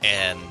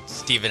 and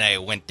Stephen A.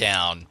 went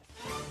down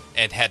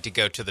and had to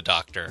go to the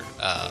doctor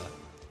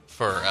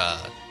for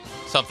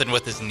something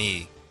with his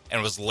knee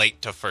and was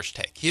late to First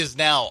Take. He is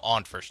now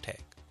on First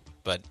Take,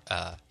 but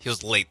he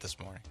was late this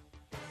morning.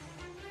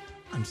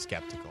 I'm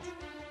skeptical.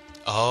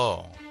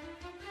 Oh.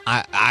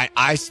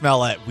 I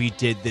smell it. We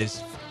did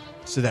this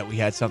so that we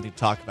had something to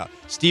talk about.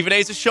 Stephen A.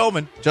 is a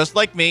showman, just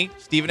like me.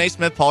 Stephen A.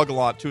 Smith, Paul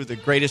Gallant, two of the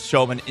greatest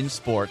showmen in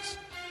sports.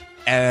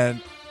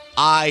 And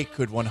I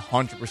could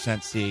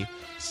 100% see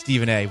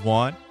Stephen A.,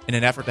 one, in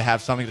an effort to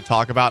have something to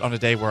talk about on a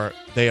day where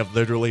they have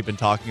literally been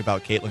talking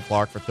about Caitlin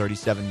Clark for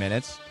 37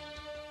 minutes.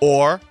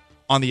 Or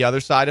on the other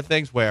side of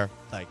things where,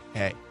 like,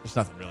 hey, there's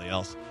nothing really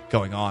else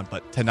going on.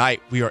 But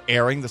tonight we are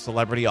airing the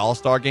Celebrity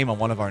All-Star Game on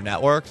one of our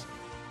networks.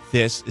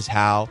 This is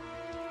how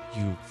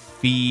you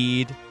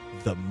feed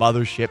the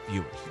mothership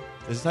viewers.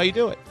 This is how you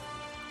do it.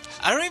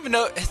 I don't even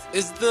know.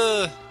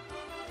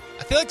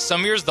 I feel like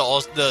some years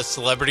the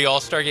Celebrity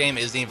All-Star Game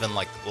isn't even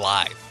like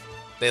live.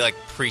 They like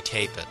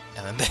pre-tape it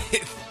and then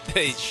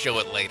they show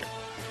it later.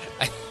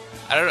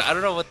 I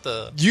don't know what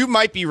the. You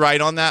might be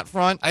right on that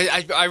front.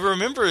 I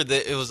remember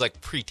that it was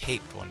like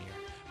pre-taped one year.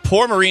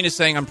 Poor Marine is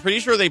saying, I'm pretty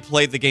sure they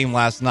played the game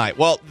last night.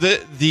 Well,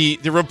 the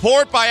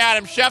report by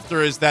Adam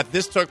Schefter is that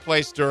this took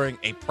place during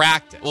a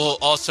practice. Well,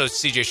 also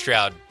C.J.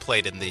 Stroud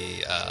played in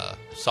the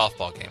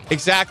softball game.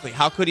 Exactly.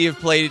 How could he have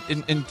played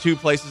in two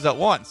places at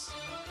once?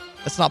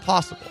 That's not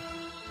possible.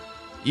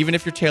 Even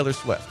if you're Taylor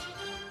Swift.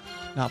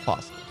 Not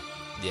possible.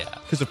 Yeah.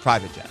 Because of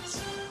private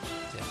jets.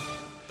 Yeah.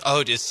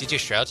 Oh, is C.J.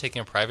 Stroud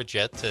taking a private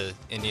jet to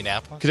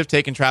Indianapolis? Could have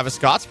taken Travis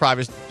Scott's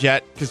private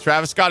jet, because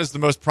Travis Scott is the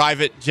most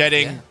private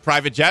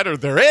jetter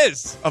there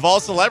is of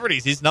all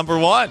celebrities. He's number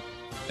one.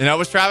 And that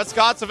was Travis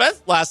Scott's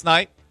event last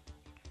night.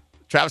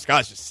 Travis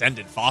Scott's just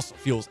sending fossil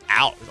fuels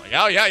out. He's like,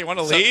 oh, yeah, you want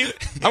to leave?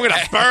 I'm going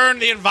to burn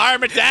the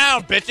environment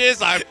down,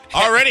 bitches. I've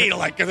already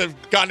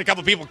gotten a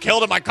couple people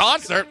killed at my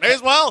concert. May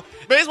as well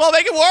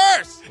make it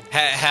worse.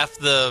 Half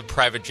the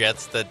private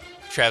jets that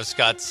Travis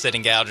Scott's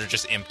sitting out are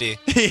just empty.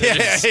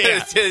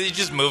 He's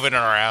just moving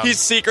around. He's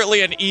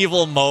secretly an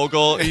evil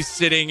mogul. He's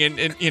sitting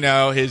in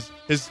his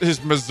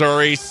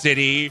Missouri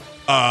City,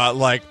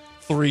 like,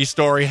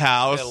 3-story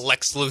house.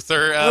 Lex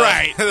Luthor.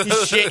 Right.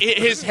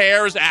 His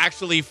hair is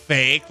actually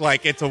fake.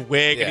 Like, it's a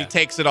wig, and he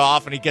takes it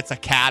off, and he gets a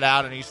cat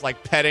out, and he's,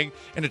 like, petting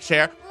in a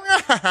chair.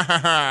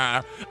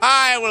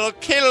 I will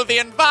kill the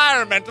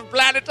environment of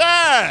planet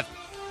Earth.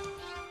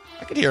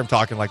 I could hear him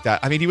talking like that.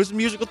 I mean, he was a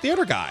musical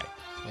theater guy.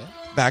 Yeah.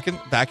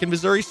 Back in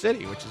Missouri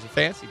City, which is a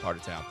fancy part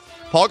of town.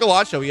 Paul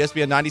Gallant Show,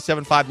 ESPN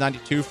 97.5,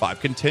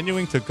 92.5,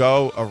 continuing to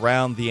go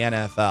around the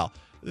NFL.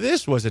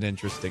 This was an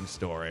interesting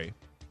story.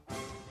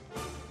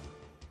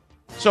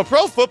 So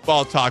Pro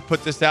Football Talk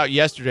put this out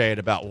yesterday at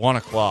about 1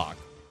 o'clock.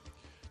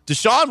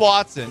 Deshaun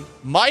Watson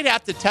might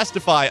have to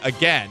testify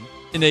again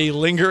in a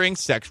lingering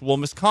sexual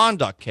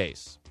misconduct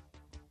case.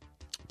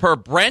 Per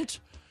Brent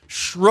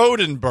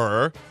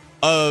Schrodenberg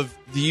of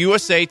the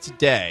USA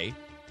Today,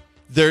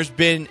 there's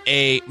been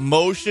a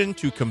motion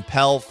to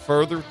compel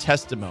further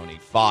testimony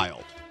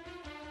filed.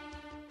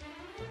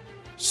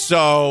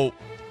 So,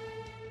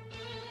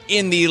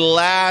 in the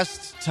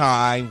last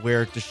time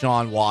where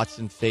Deshaun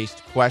Watson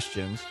faced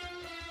questions,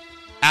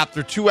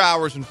 after 2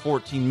 hours and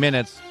 14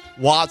 minutes,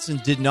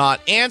 Watson did not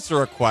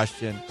answer a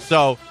question.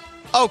 So,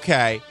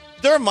 okay,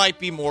 there might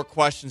be more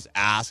questions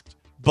asked,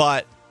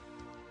 but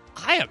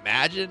I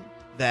imagine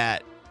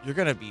that you're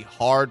going to be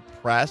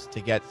hard-pressed to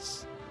get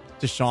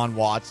Deshaun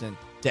Watson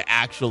to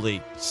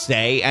actually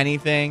say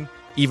anything,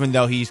 even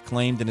though he's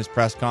claimed in his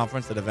press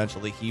conference that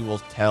eventually he will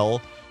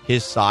tell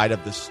his side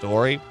of the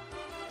story.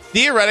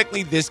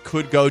 Theoretically, this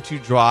could go to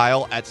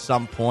trial at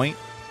some point.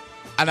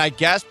 And I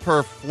guess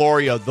per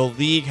Florio, the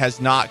league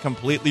has not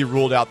completely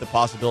ruled out the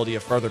possibility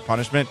of further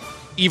punishment,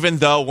 even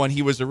though when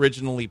he was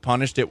originally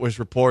punished, it was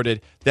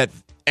reported that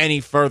any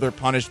further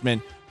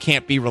punishment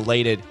can't be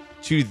related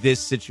to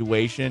this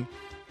situation.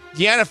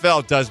 The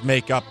NFL does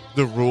make up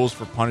the rules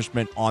for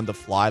punishment on the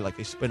fly. Like,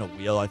 they spin a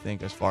wheel, I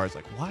think, as far as,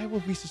 like, why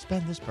would we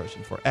suspend this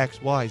person for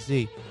X, Y,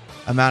 Z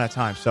amount of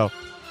time? So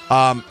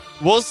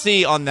we'll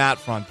see on that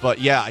front. But,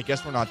 yeah, I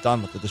guess we're not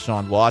done with the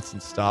Deshaun Watson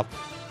stuff.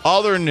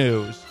 Other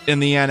news in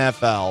the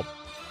NFL,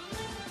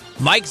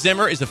 Mike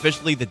Zimmer is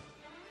officially the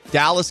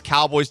Dallas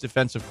Cowboys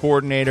defensive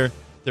coordinator.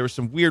 There was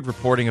some weird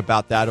reporting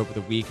about that over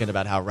the weekend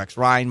about how Rex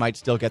Ryan might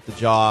still get the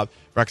job.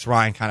 Rex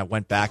Ryan kind of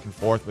went back and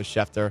forth with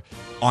Schefter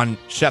on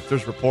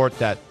Schefter's report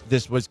that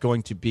this was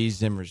going to be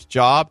Zimmer's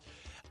job.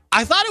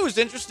 I thought it was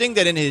interesting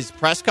that in his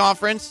press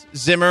conference,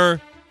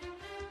 Zimmer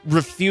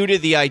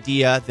refuted the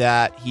idea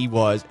that he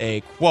was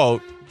a,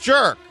 quote,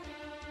 jerk.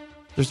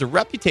 There's a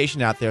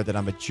reputation out there that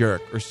I'm a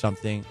jerk or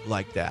something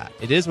like that.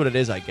 It is what it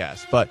is, I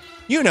guess. But,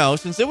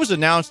 since it was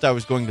announced I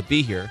was going to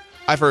be here,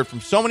 I've heard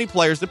from so many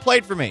players that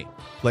played for me.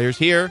 Players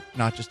here,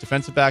 not just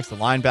defensive backs, the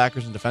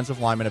linebackers and defensive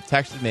linemen have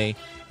texted me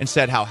and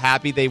said how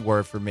happy they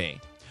were for me.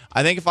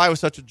 I think if I was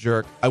such a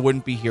jerk, I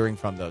wouldn't be hearing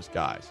from those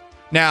guys.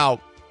 Now,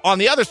 on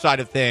the other side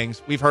of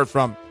things, we've heard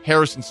from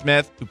Harrison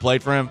Smith, who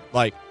played for him,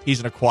 like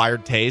he's an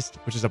acquired taste,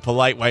 which is a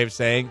polite way of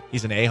saying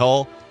he's an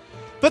a-hole.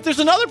 But there's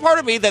another part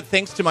of me that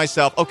thinks to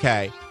myself,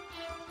 okay,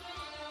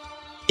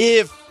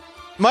 if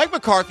Mike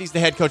McCarthy's the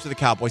head coach of the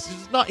Cowboys,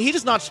 he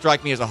does not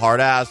strike me as a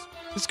hard ass.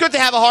 It's good to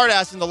have a hard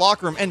ass in the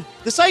locker room. And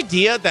this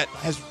idea that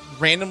has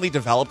randomly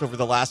developed over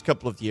the last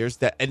couple of years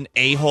that an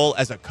a-hole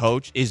as a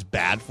coach is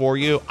bad for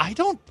you, I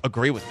don't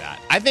agree with that.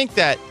 I think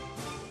that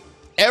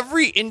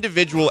every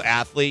individual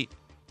athlete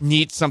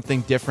needs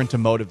something different to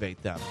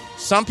motivate them.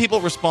 Some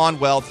people respond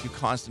well to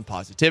constant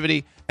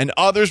positivity, and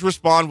others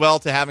respond well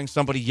to having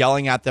somebody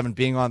yelling at them and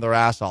being on their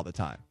ass all the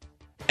time.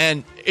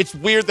 And it's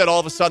weird that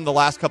all of a sudden the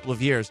last couple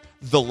of years,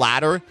 the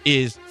latter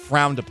is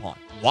frowned upon.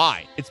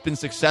 Why? It's been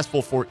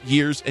successful for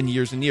years and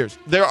years and years.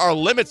 There are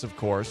limits, of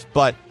course,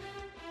 but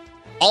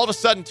all of a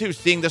sudden, too,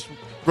 seeing this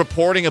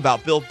reporting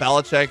about Bill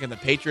Belichick and the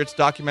Patriots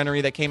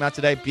documentary that came out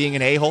today being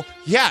an a-hole,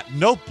 yeah,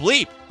 no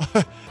bleep.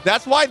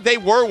 That's why they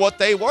were what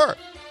they were.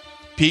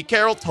 Pete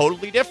Carroll,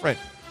 totally different.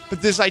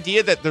 But this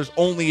idea that there's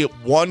only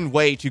one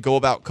way to go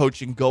about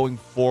coaching going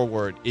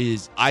forward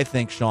is, I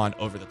think, Sean,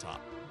 over the top.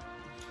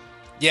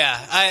 Yeah,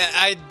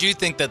 I do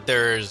think that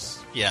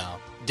there's,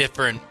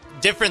 different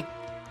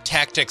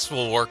tactics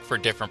will work for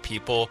different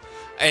people.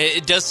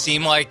 It does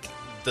seem like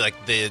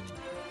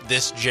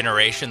this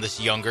generation, this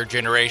younger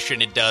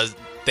generation,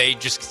 they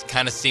just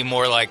kind of seem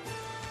more like,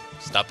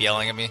 stop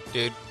yelling at me,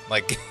 dude.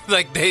 Like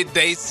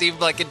they seem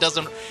like it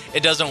doesn't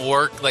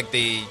work. Like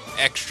the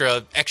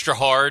extra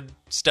hard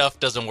stuff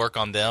doesn't work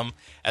on them,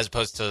 as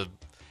opposed to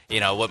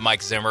what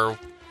Mike Zimmer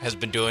has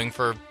been doing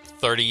for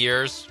 30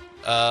 years,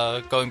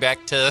 going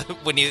back to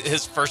when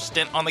his first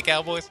stint on the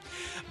Cowboys.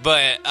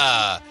 But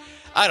I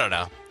don't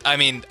know. I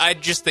mean, I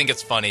just think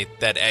it's funny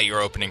that at your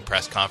opening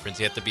press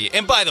conference you have to be.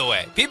 And by the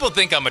way, people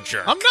think I'm a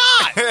jerk. I'm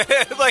not.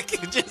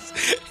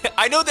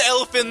 I know the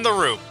elephant in the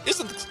room.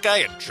 Isn't this guy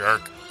a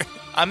jerk?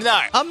 I'm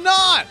not.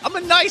 I'm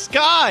a nice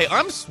guy.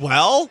 I'm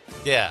swell.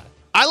 Yeah.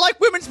 I like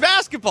women's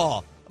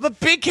basketball. I'm a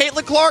big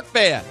Caitlin Clark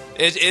fan.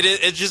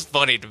 It's just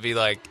funny to be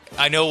like,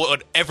 I know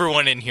what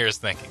everyone in here is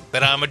thinking,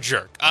 that I'm a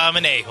jerk. I'm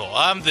an a-hole.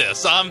 I'm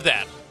this. I'm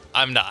that.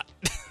 I'm not.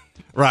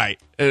 Right.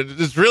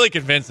 It's really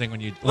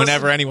convincing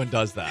whenever anyone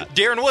does that.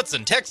 Darren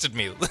Woodson texted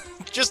me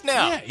just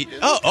now. Yeah,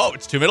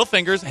 it's two middle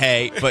fingers.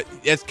 Hey, but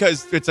it's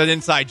because it's an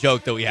inside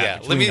joke that we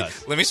have. Yeah,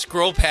 let me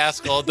scroll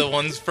past all the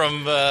ones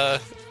from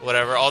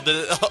whatever, all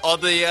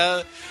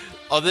the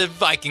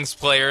Vikings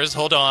players.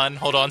 Hold on.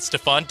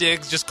 Stephon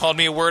Diggs just called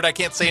me a word I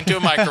can't say into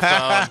a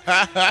microphone.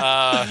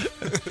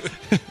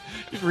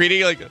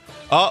 Reading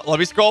let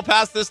me scroll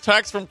past this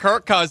text from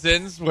Kirk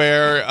Cousins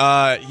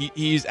where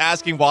he's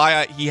asking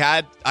why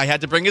I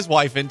had to bring his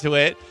wife into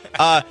it.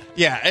 I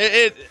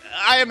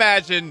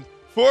imagine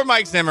for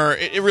Mike Zimmer,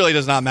 it really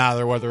does not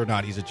matter whether or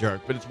not he's a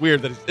jerk, but it's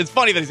weird that it's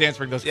funny that he's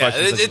answering those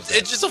questions.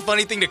 It's just a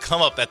funny thing to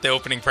come up at the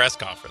opening press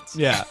conference.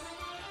 Yeah.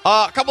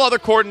 A couple other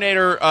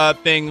coordinator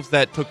things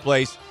that took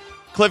place.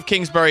 Cliff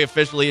Kingsbury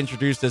officially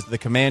introduced as the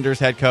Commanders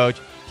head coach.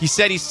 He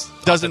said he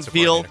doesn't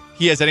feel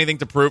he has anything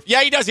to prove.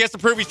 Yeah, he does. He has to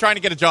prove he's trying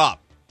to get a job.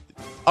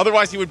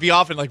 Otherwise, he would be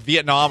off in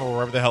Vietnam or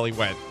wherever the hell he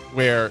went.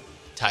 Thailand,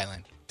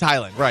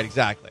 right,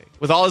 exactly.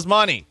 With all his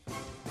money.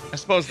 I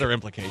suppose there are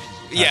implications.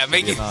 Yeah,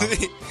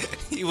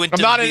 he went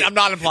to I'm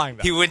not implying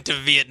that. He went to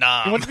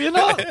Vietnam. He went to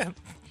Vietnam?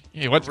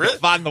 He went to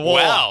find the war.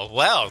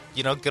 Wow.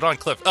 Good on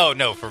Cliff. Oh,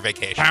 no, for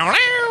vacation. He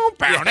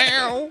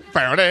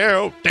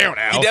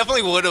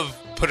definitely would have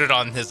put it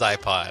on his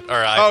iPod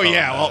or iPhone. Oh,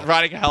 yeah,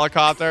 riding a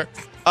helicopter.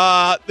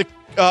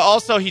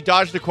 Also, he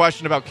dodged a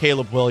question about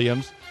Caleb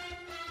Williams.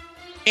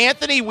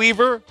 Anthony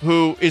Weaver,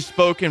 who is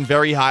spoken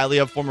very highly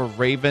of, former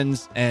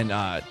Ravens and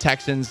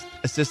Texans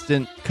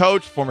assistant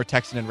coach, former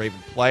Texan and Raven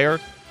player.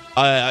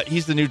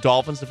 He's the new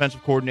Dolphins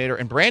defensive coordinator,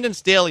 and Brandon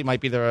Staley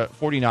might be the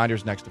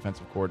 49ers' next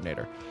defensive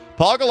coordinator.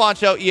 Paul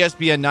Galancho,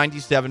 ESPN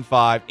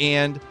 97.5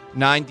 and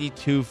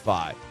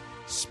 92.5.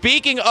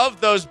 Speaking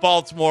of those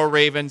Baltimore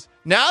Ravens,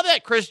 now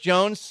that Chris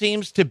Jones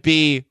seems to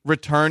be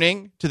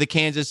returning to the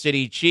Kansas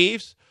City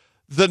Chiefs,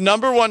 the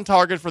number one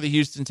target for the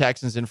Houston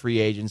Texans in free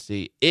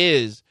agency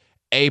is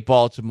a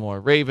Baltimore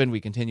Raven.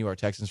 We continue our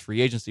Texans free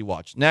agency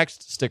watch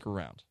next. Stick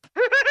around.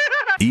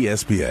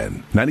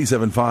 ESPN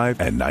 97.5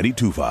 and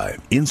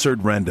 92.5. Insert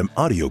random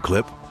audio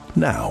clip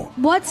now.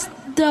 What's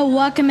the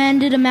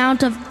recommended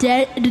amount of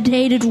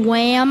dedicated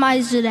RAM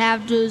I should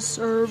have to a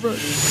server?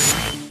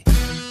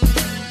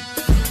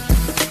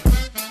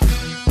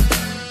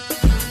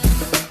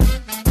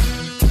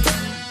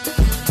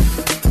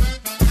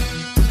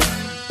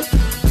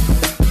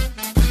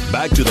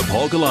 Back to the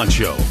Paul Gallant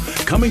Show,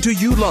 coming to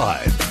you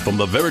live from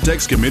the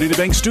Veritex Community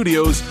Bank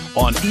Studios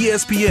on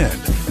ESPN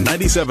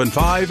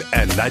 97.5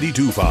 and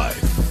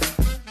 92.5.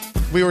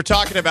 We were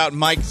talking about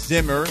Mike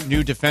Zimmer,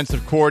 new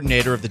defensive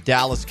coordinator of the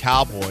Dallas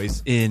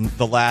Cowboys, in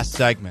the last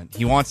segment.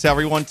 He wants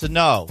everyone to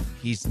know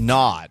he's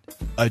not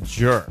a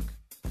jerk.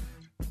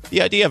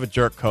 The idea of a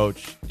jerk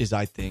coach is,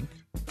 I think,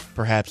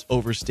 perhaps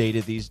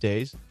overstated these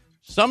days.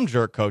 Some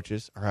jerk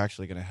coaches are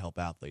actually going to help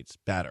athletes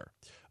better.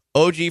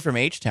 OG from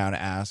H-Town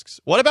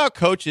asks, what about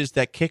coaches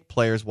that kick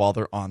players while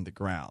they're on the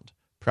ground?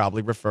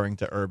 Probably referring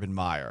to Urban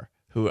Meyer,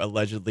 who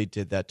allegedly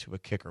did that to a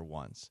kicker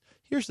once.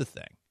 Here's the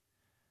thing.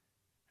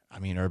 I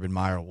mean, Urban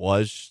Meyer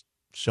was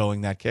showing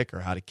that kicker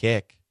how to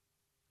kick,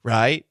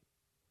 right?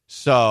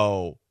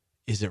 So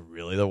is it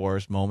really the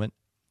worst moment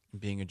in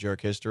being a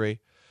jerk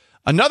history?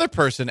 Another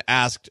person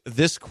asked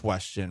this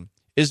question.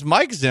 Is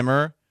Mike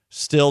Zimmer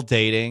still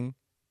dating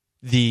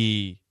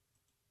the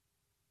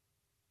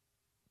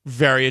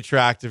very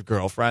attractive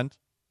girlfriend?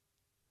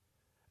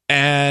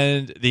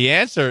 And the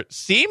answer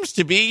seems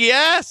to be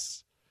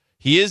yes.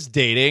 He is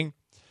dating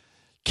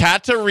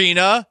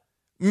Katarina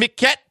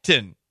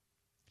Mikettin.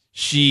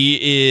 She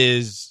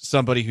is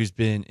somebody who's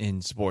been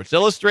in Sports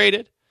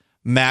Illustrated,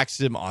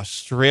 Maxim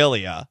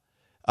Australia,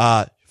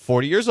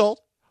 40 years old,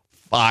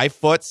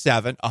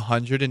 5'7",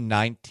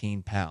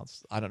 119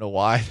 pounds. I don't know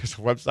why there's a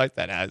website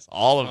that has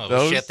all of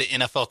those. Was she at the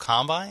NFL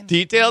Combine?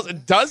 Details.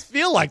 It does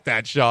feel like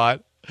that,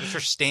 Sean. What's her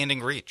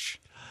standing reach?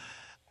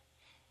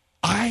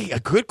 A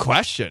good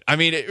question. I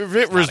mean, if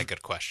it was not a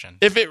good question.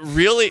 If it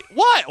really,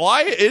 what?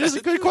 Why? It is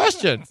a good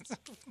question.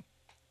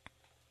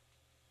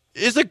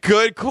 It's a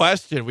good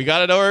question. We got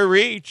to know our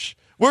reach.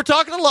 We're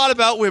talking a lot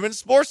about women's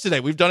sports today.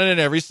 We've done it in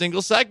every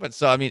single segment.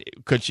 So, I mean,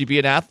 could she be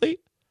an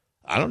athlete?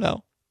 I don't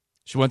know.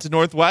 She went to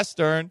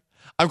Northwestern.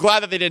 I'm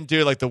glad that they didn't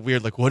do like the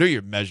weird, like, what are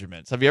your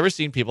measurements? Have you ever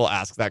seen people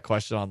ask that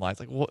question online?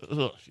 It's like, what?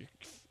 Ugh,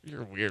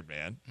 you're weird,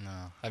 man.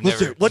 No,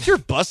 what's your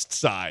bust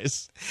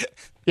size?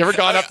 You ever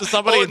gone up to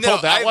somebody and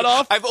pulled that one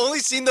off? I've only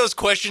seen those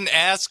questions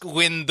asked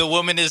when the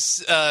woman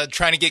is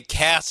trying to get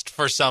cast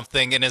for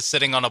something and is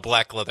sitting on a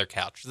black leather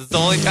couch. That's the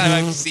only time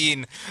I've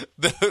seen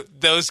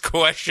those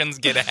questions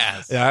get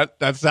asked. Yeah,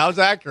 that sounds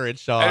accurate,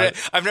 Sean.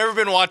 I've never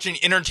been watching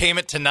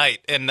Entertainment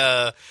Tonight and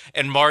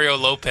Mario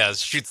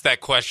Lopez shoots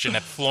that question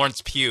at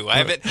Florence Pugh.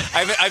 I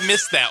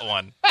missed that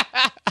one.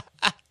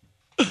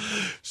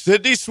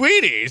 Sydney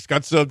Sweeney's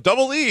got some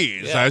double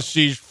E's as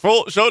she's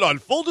showed on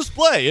full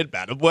display in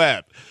Madam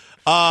Web.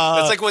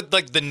 That's like what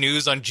the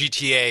news on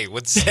GTA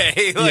would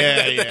say.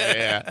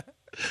 Yeah.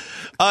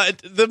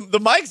 The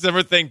Mike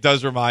Zimmer thing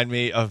does remind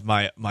me of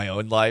my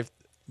own life.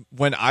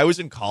 When I was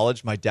in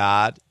college, my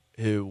dad,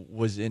 who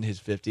was in his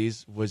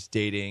 50s, was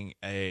dating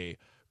a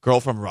girl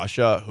from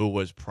Russia who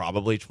was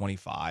probably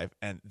 25,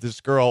 and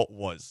this girl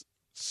was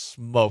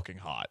smoking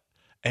hot,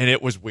 and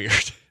it was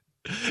weird.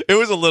 It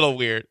was a little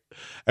weird.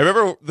 I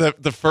remember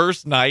the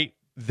first night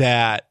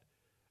that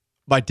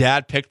my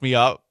dad picked me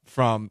up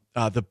from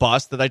the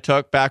bus that I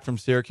took back from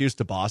Syracuse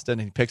to Boston,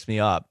 and he picks me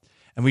up.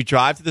 And we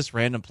drive to this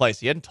random place.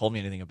 He hadn't told me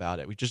anything about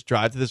it. We just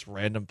drive to this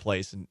random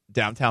place in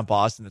downtown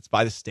Boston that's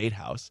by the State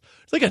House.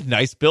 It's like a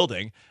nice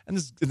building. And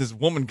this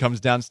woman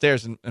comes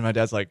downstairs, and my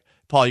dad's like,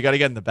 Paul, you got to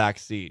get in the back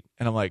seat.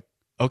 And I'm like,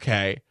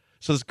 okay.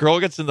 So this girl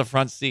gets in the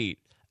front seat,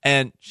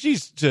 and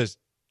she's just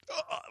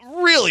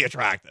really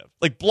attractive.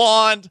 Like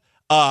blonde,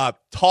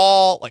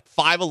 tall, like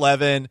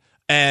 5'11",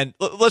 and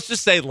let's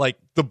just say like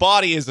the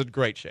body is in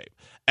great shape.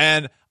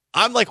 And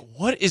I'm like,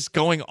 what is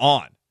going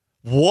on?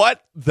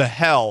 What the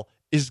hell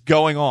is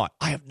going on?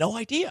 I have no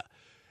idea.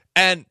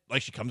 And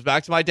like she comes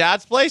back to my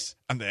dad's place,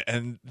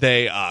 and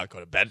they go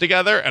to bed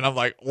together, and I'm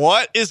like,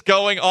 what is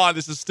going on?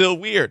 This is still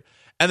weird.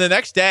 And the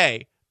next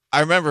day, I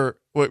remember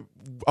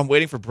I'm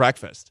waiting for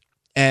breakfast,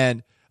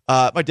 and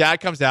my dad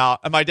comes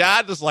out, and my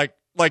dad just like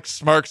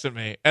smirks at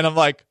me, and I'm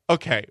like,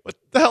 okay, what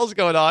the hell's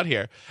going on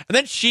here? And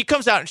then she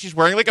comes out, and she's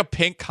wearing like a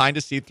pink kind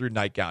of see-through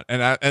nightgown,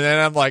 and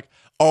then I'm like,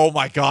 oh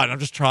my God, I'm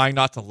just trying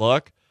not to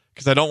look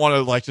because I don't want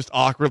to like just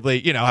awkwardly,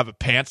 have a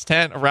pants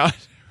tent around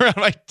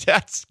my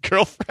dad's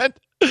girlfriend.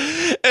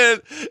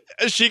 And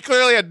she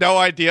clearly had no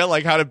idea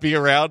like how to be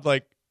around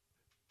like,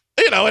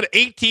 an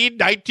 18,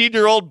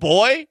 19-year-old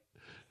boy.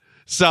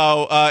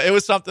 So it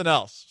was something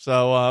else.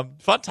 So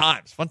fun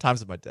times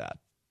with my dad.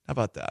 How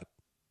about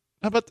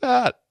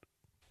that?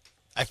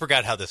 I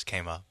forgot how this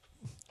came up.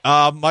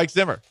 Mike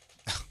Zimmer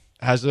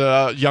has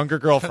a younger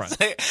girlfriend.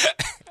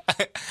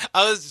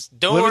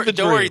 Don't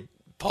worry,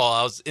 Paul.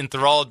 I was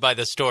enthralled by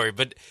the story,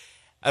 but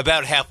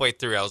about halfway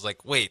through, I was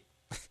like, wait,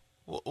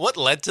 what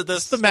led to this?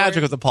 It's the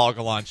magic of the Paul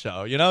Gallant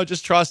Show.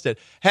 Just trust it.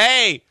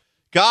 Hey,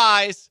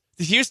 guys,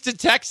 the Houston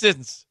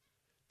Texans,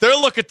 they're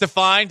looking to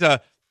find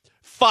a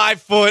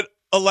 5'11",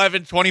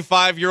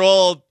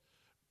 25-year-old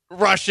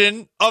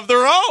Russian of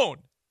their own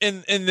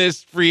in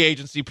this free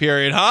agency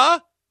period, huh?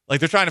 Like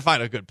they're trying to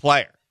find a good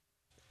player.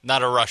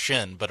 Not a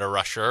Russian, but a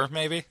rusher,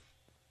 maybe?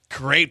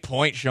 Great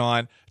point,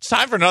 Sean. It's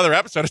time for another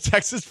episode of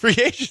Texas Free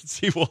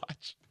Agency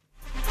Watch.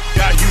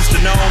 Got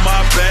Houston on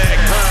my back,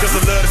 because I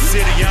love the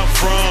city I'm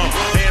from.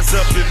 Hands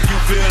up if you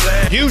feel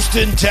that.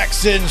 Houston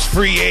Texans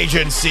Free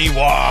Agency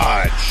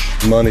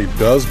Watch. Money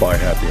does buy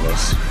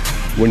happiness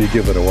when you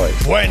give it away.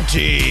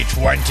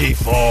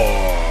 2024.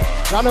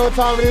 Y'all know what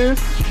time it is?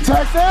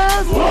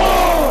 Texans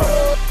War!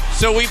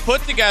 So we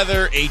put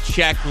together a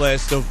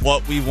checklist of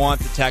what we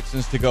want the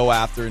Texans to go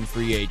after in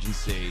free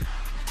agency.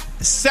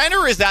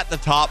 Center is at the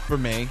top for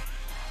me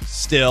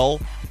still,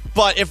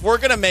 but if we're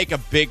going to make a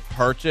big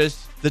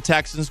purchase, the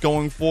Texans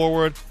going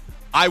forward,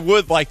 I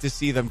would like to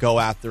see them go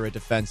after a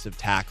defensive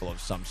tackle of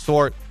some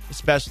sort,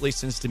 especially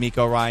since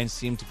DeMeco Ryans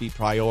seemed to be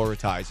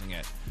prioritizing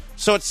it.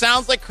 So it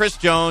sounds like Chris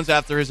Jones,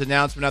 after his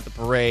announcement at the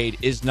parade,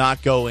 is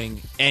not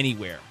going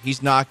anywhere.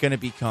 He's not going to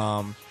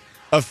become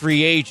a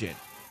free agent.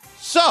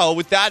 So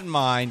with that in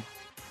mind,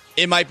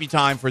 it might be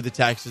time for the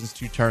Texans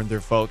to turn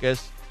their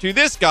focus to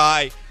this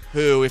guy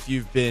who, if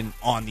you've been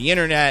on the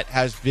internet,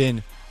 has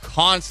been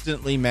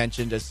constantly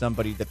mentioned as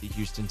somebody that the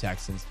Houston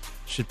Texans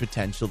should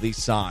potentially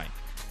sign.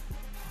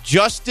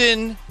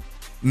 Justin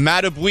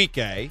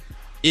Madubuike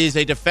is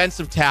a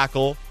defensive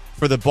tackle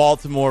for the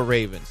Baltimore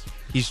Ravens.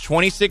 He's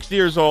 26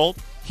 years old.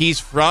 He's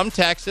from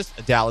Texas,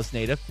 a Dallas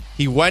native.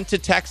 He went to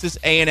Texas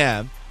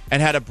A&M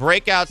and had a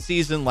breakout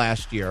season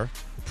last year.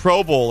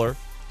 Pro Bowler,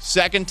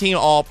 second-team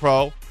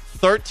All-Pro,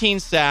 13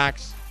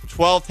 sacks,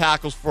 12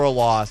 tackles for a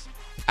loss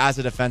as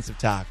a defensive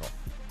tackle.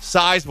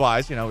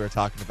 Size-wise, we were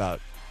talking about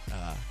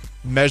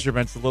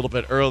measurements a little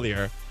bit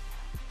earlier.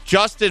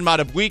 Justin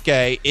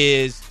Madubuike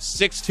is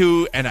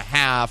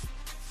 6'2.5",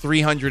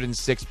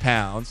 306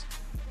 pounds,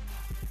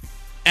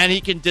 and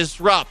he can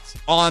disrupt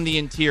on the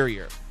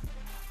interior.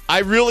 I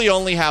really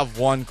only have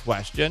one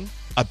question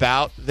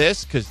about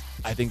this because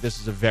I think this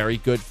is a very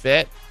good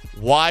fit.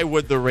 Why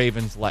would the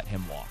Ravens let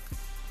him walk?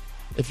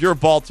 If you're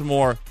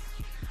Baltimore,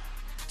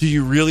 do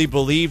you really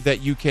believe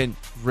that you can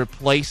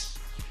replace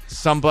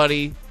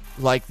somebody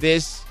like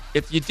this?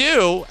 If you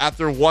do,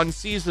 after one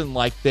season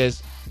like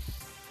this,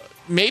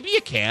 maybe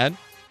you can.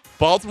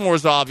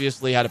 Baltimore's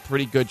obviously had a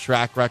pretty good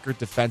track record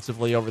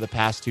defensively over the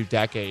past 2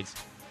 decades.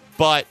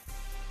 But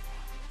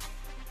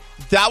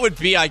that would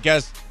be, I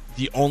guess,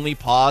 the only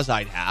pause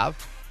I'd have.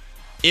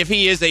 If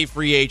he is a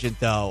free agent,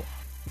 though,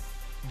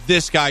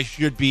 this guy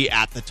should be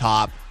at the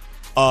top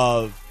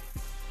of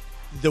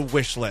the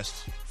wish list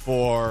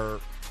for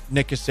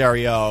Nick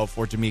Caserio,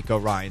 for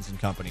DeMeco Ryans and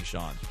company,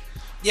 Sean.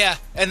 Yeah,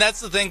 and that's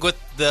the thing with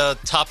the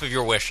top of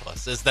your wish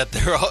list is that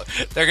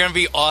they're going to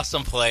be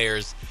awesome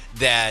players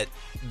that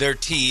the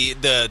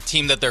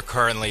team that they're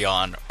currently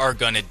on are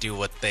going to do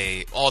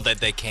all that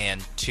they can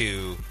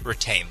to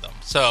retain them.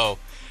 So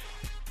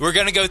we're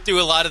going to go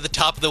through a lot of the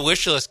top of the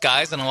wish list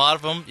guys, and a lot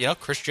of them,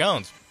 Chris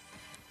Jones.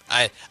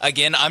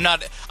 I'm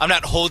not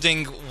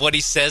holding what he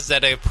says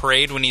at a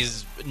parade when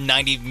he's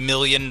 90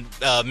 million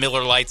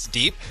Miller Lights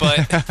deep, but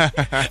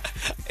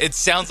it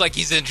sounds like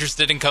he's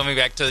interested in coming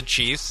back to the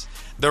Chiefs.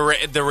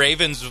 The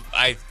Ravens,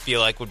 I feel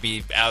like, would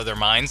be out of their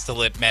minds to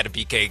let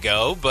Madubuike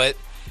go, but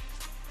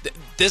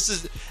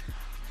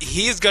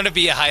he is going to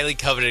be a highly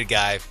coveted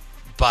guy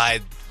by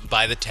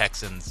the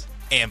Texans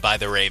and by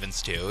the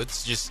Ravens too.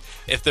 It's just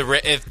if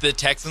the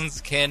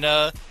Texans can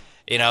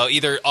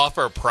either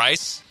offer a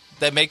price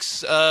that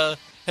makes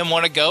him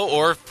want to go,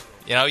 or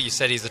you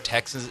said he's a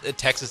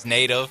Texas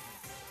native,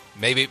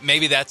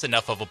 maybe that's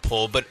enough of a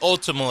pull. But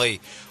ultimately,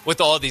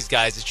 with all these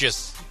guys, it's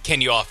just,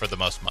 can you offer the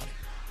most money?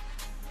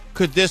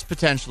 Could this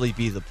potentially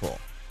be the pull?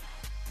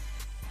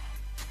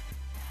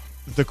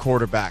 The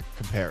quarterback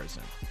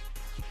comparison.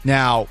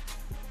 Now,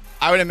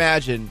 I would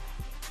imagine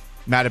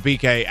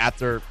Madubuike,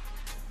 after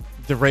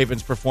the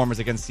Ravens' performance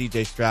against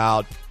C.J.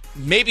 Stroud,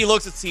 maybe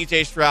looks at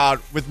C.J.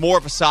 Stroud with more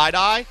of a side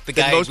eye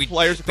than most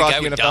players across the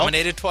NFL. The guy we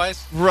dominated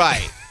twice?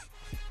 Right.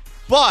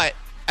 But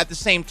at the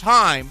same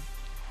time,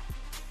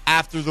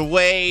 after the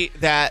way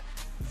that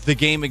the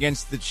game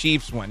against the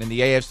Chiefs went in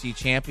the AFC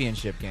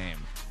Championship game,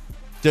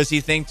 does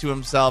he think to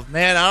himself,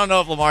 man, I don't know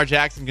if Lamar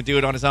Jackson can do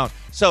it on his own?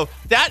 So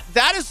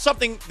that is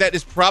something that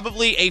is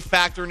probably a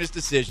factor in his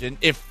decision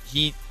if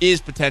he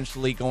is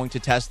potentially going to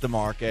test the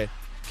market.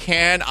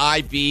 Can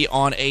I be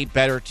on a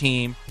better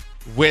team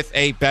with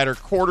a better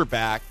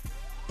quarterback?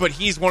 But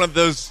he's one of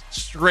those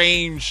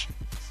strange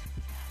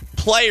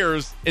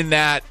players in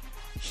that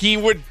he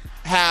would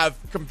have,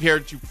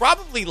 compared to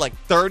probably like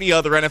 30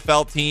 other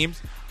NFL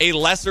teams, a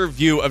lesser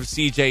view of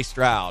C.J.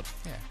 Stroud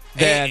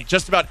than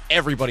just about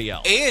everybody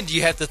else. And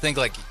you have to think,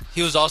 like,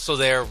 he was also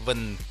there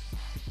when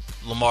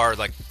Lamar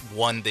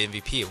won the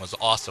MVP. It was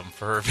awesome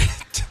for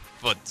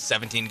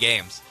 17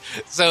 games.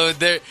 So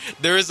there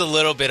is a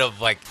little bit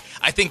of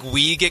I think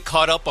we get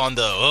caught up on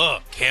the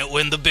can't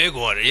win the big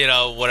one,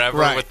 whatever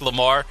right. with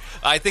Lamar.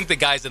 I think the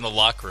guys in the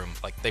locker room,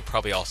 they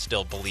probably all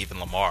still believe in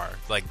Lamar.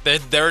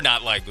 They're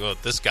not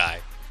this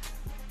guy.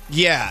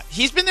 Yeah,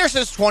 he's been there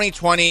since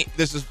 2020.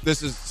 This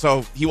is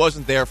so he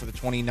wasn't there for the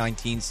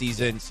 2019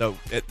 season. So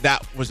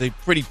that was a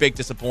pretty big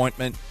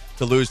disappointment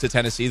to lose to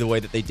Tennessee the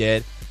way that they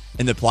did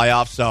in the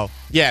playoffs. So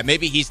yeah,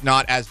 maybe he's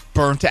not as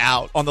burnt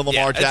out on the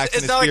Lamar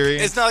Jackson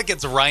experience. It's not like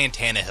it's Ryan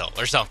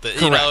Tannehill or something.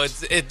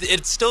 Correct.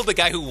 It's still the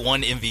guy who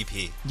won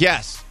MVP.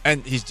 Yes,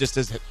 and he's just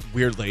as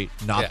weirdly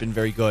not been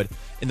very good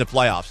in the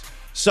playoffs.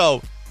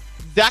 So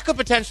that could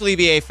potentially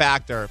be a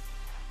factor.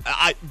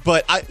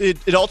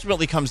 It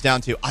ultimately comes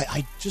down to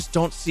I just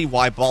don't see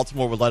why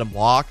Baltimore would let him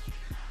walk,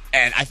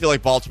 and I feel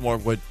like Baltimore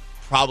would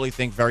probably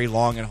think very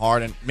long and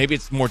hard, and maybe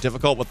it's more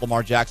difficult with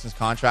Lamar Jackson's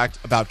contract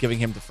about giving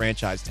him the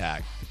franchise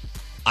tag.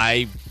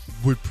 I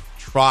would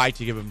try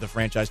to give him the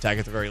franchise tag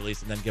at the very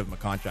least, and then give him a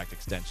contract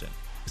extension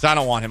because I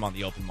don't want him on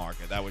the open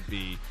market. That would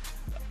be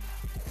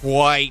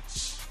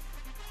quite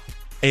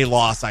a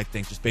loss, I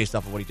think, just based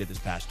off of what he did this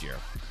past year.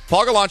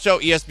 Paul Gallant Show,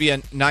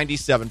 ESPN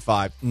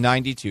 97.5,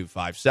 92.5,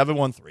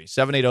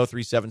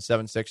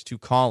 713-780-3776 to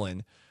call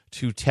in,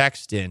 to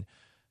text in.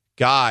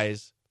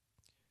 Guys,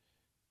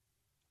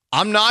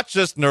 I'm not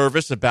just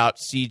nervous about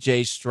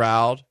C.J.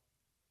 Stroud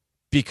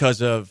because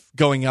of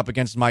going up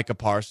against Micah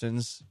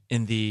Parsons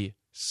in the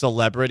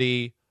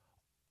celebrity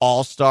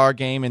all-star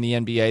game in the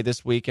NBA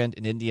this weekend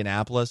in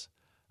Indianapolis.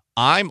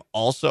 I'm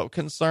also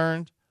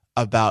concerned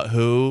about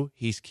who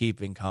he's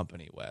keeping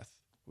company with.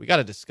 We got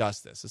to discuss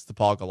this. It's the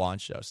Paul Gallant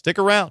Show. Stick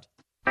around.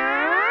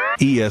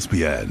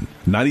 ESPN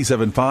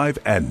 97.5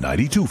 and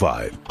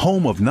 92.5,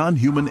 home of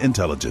non-human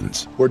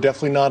intelligence. We're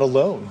definitely not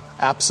alone.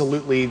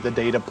 Absolutely, the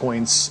data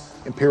points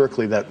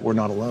empirically that we're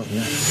not alone.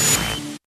 Yeah.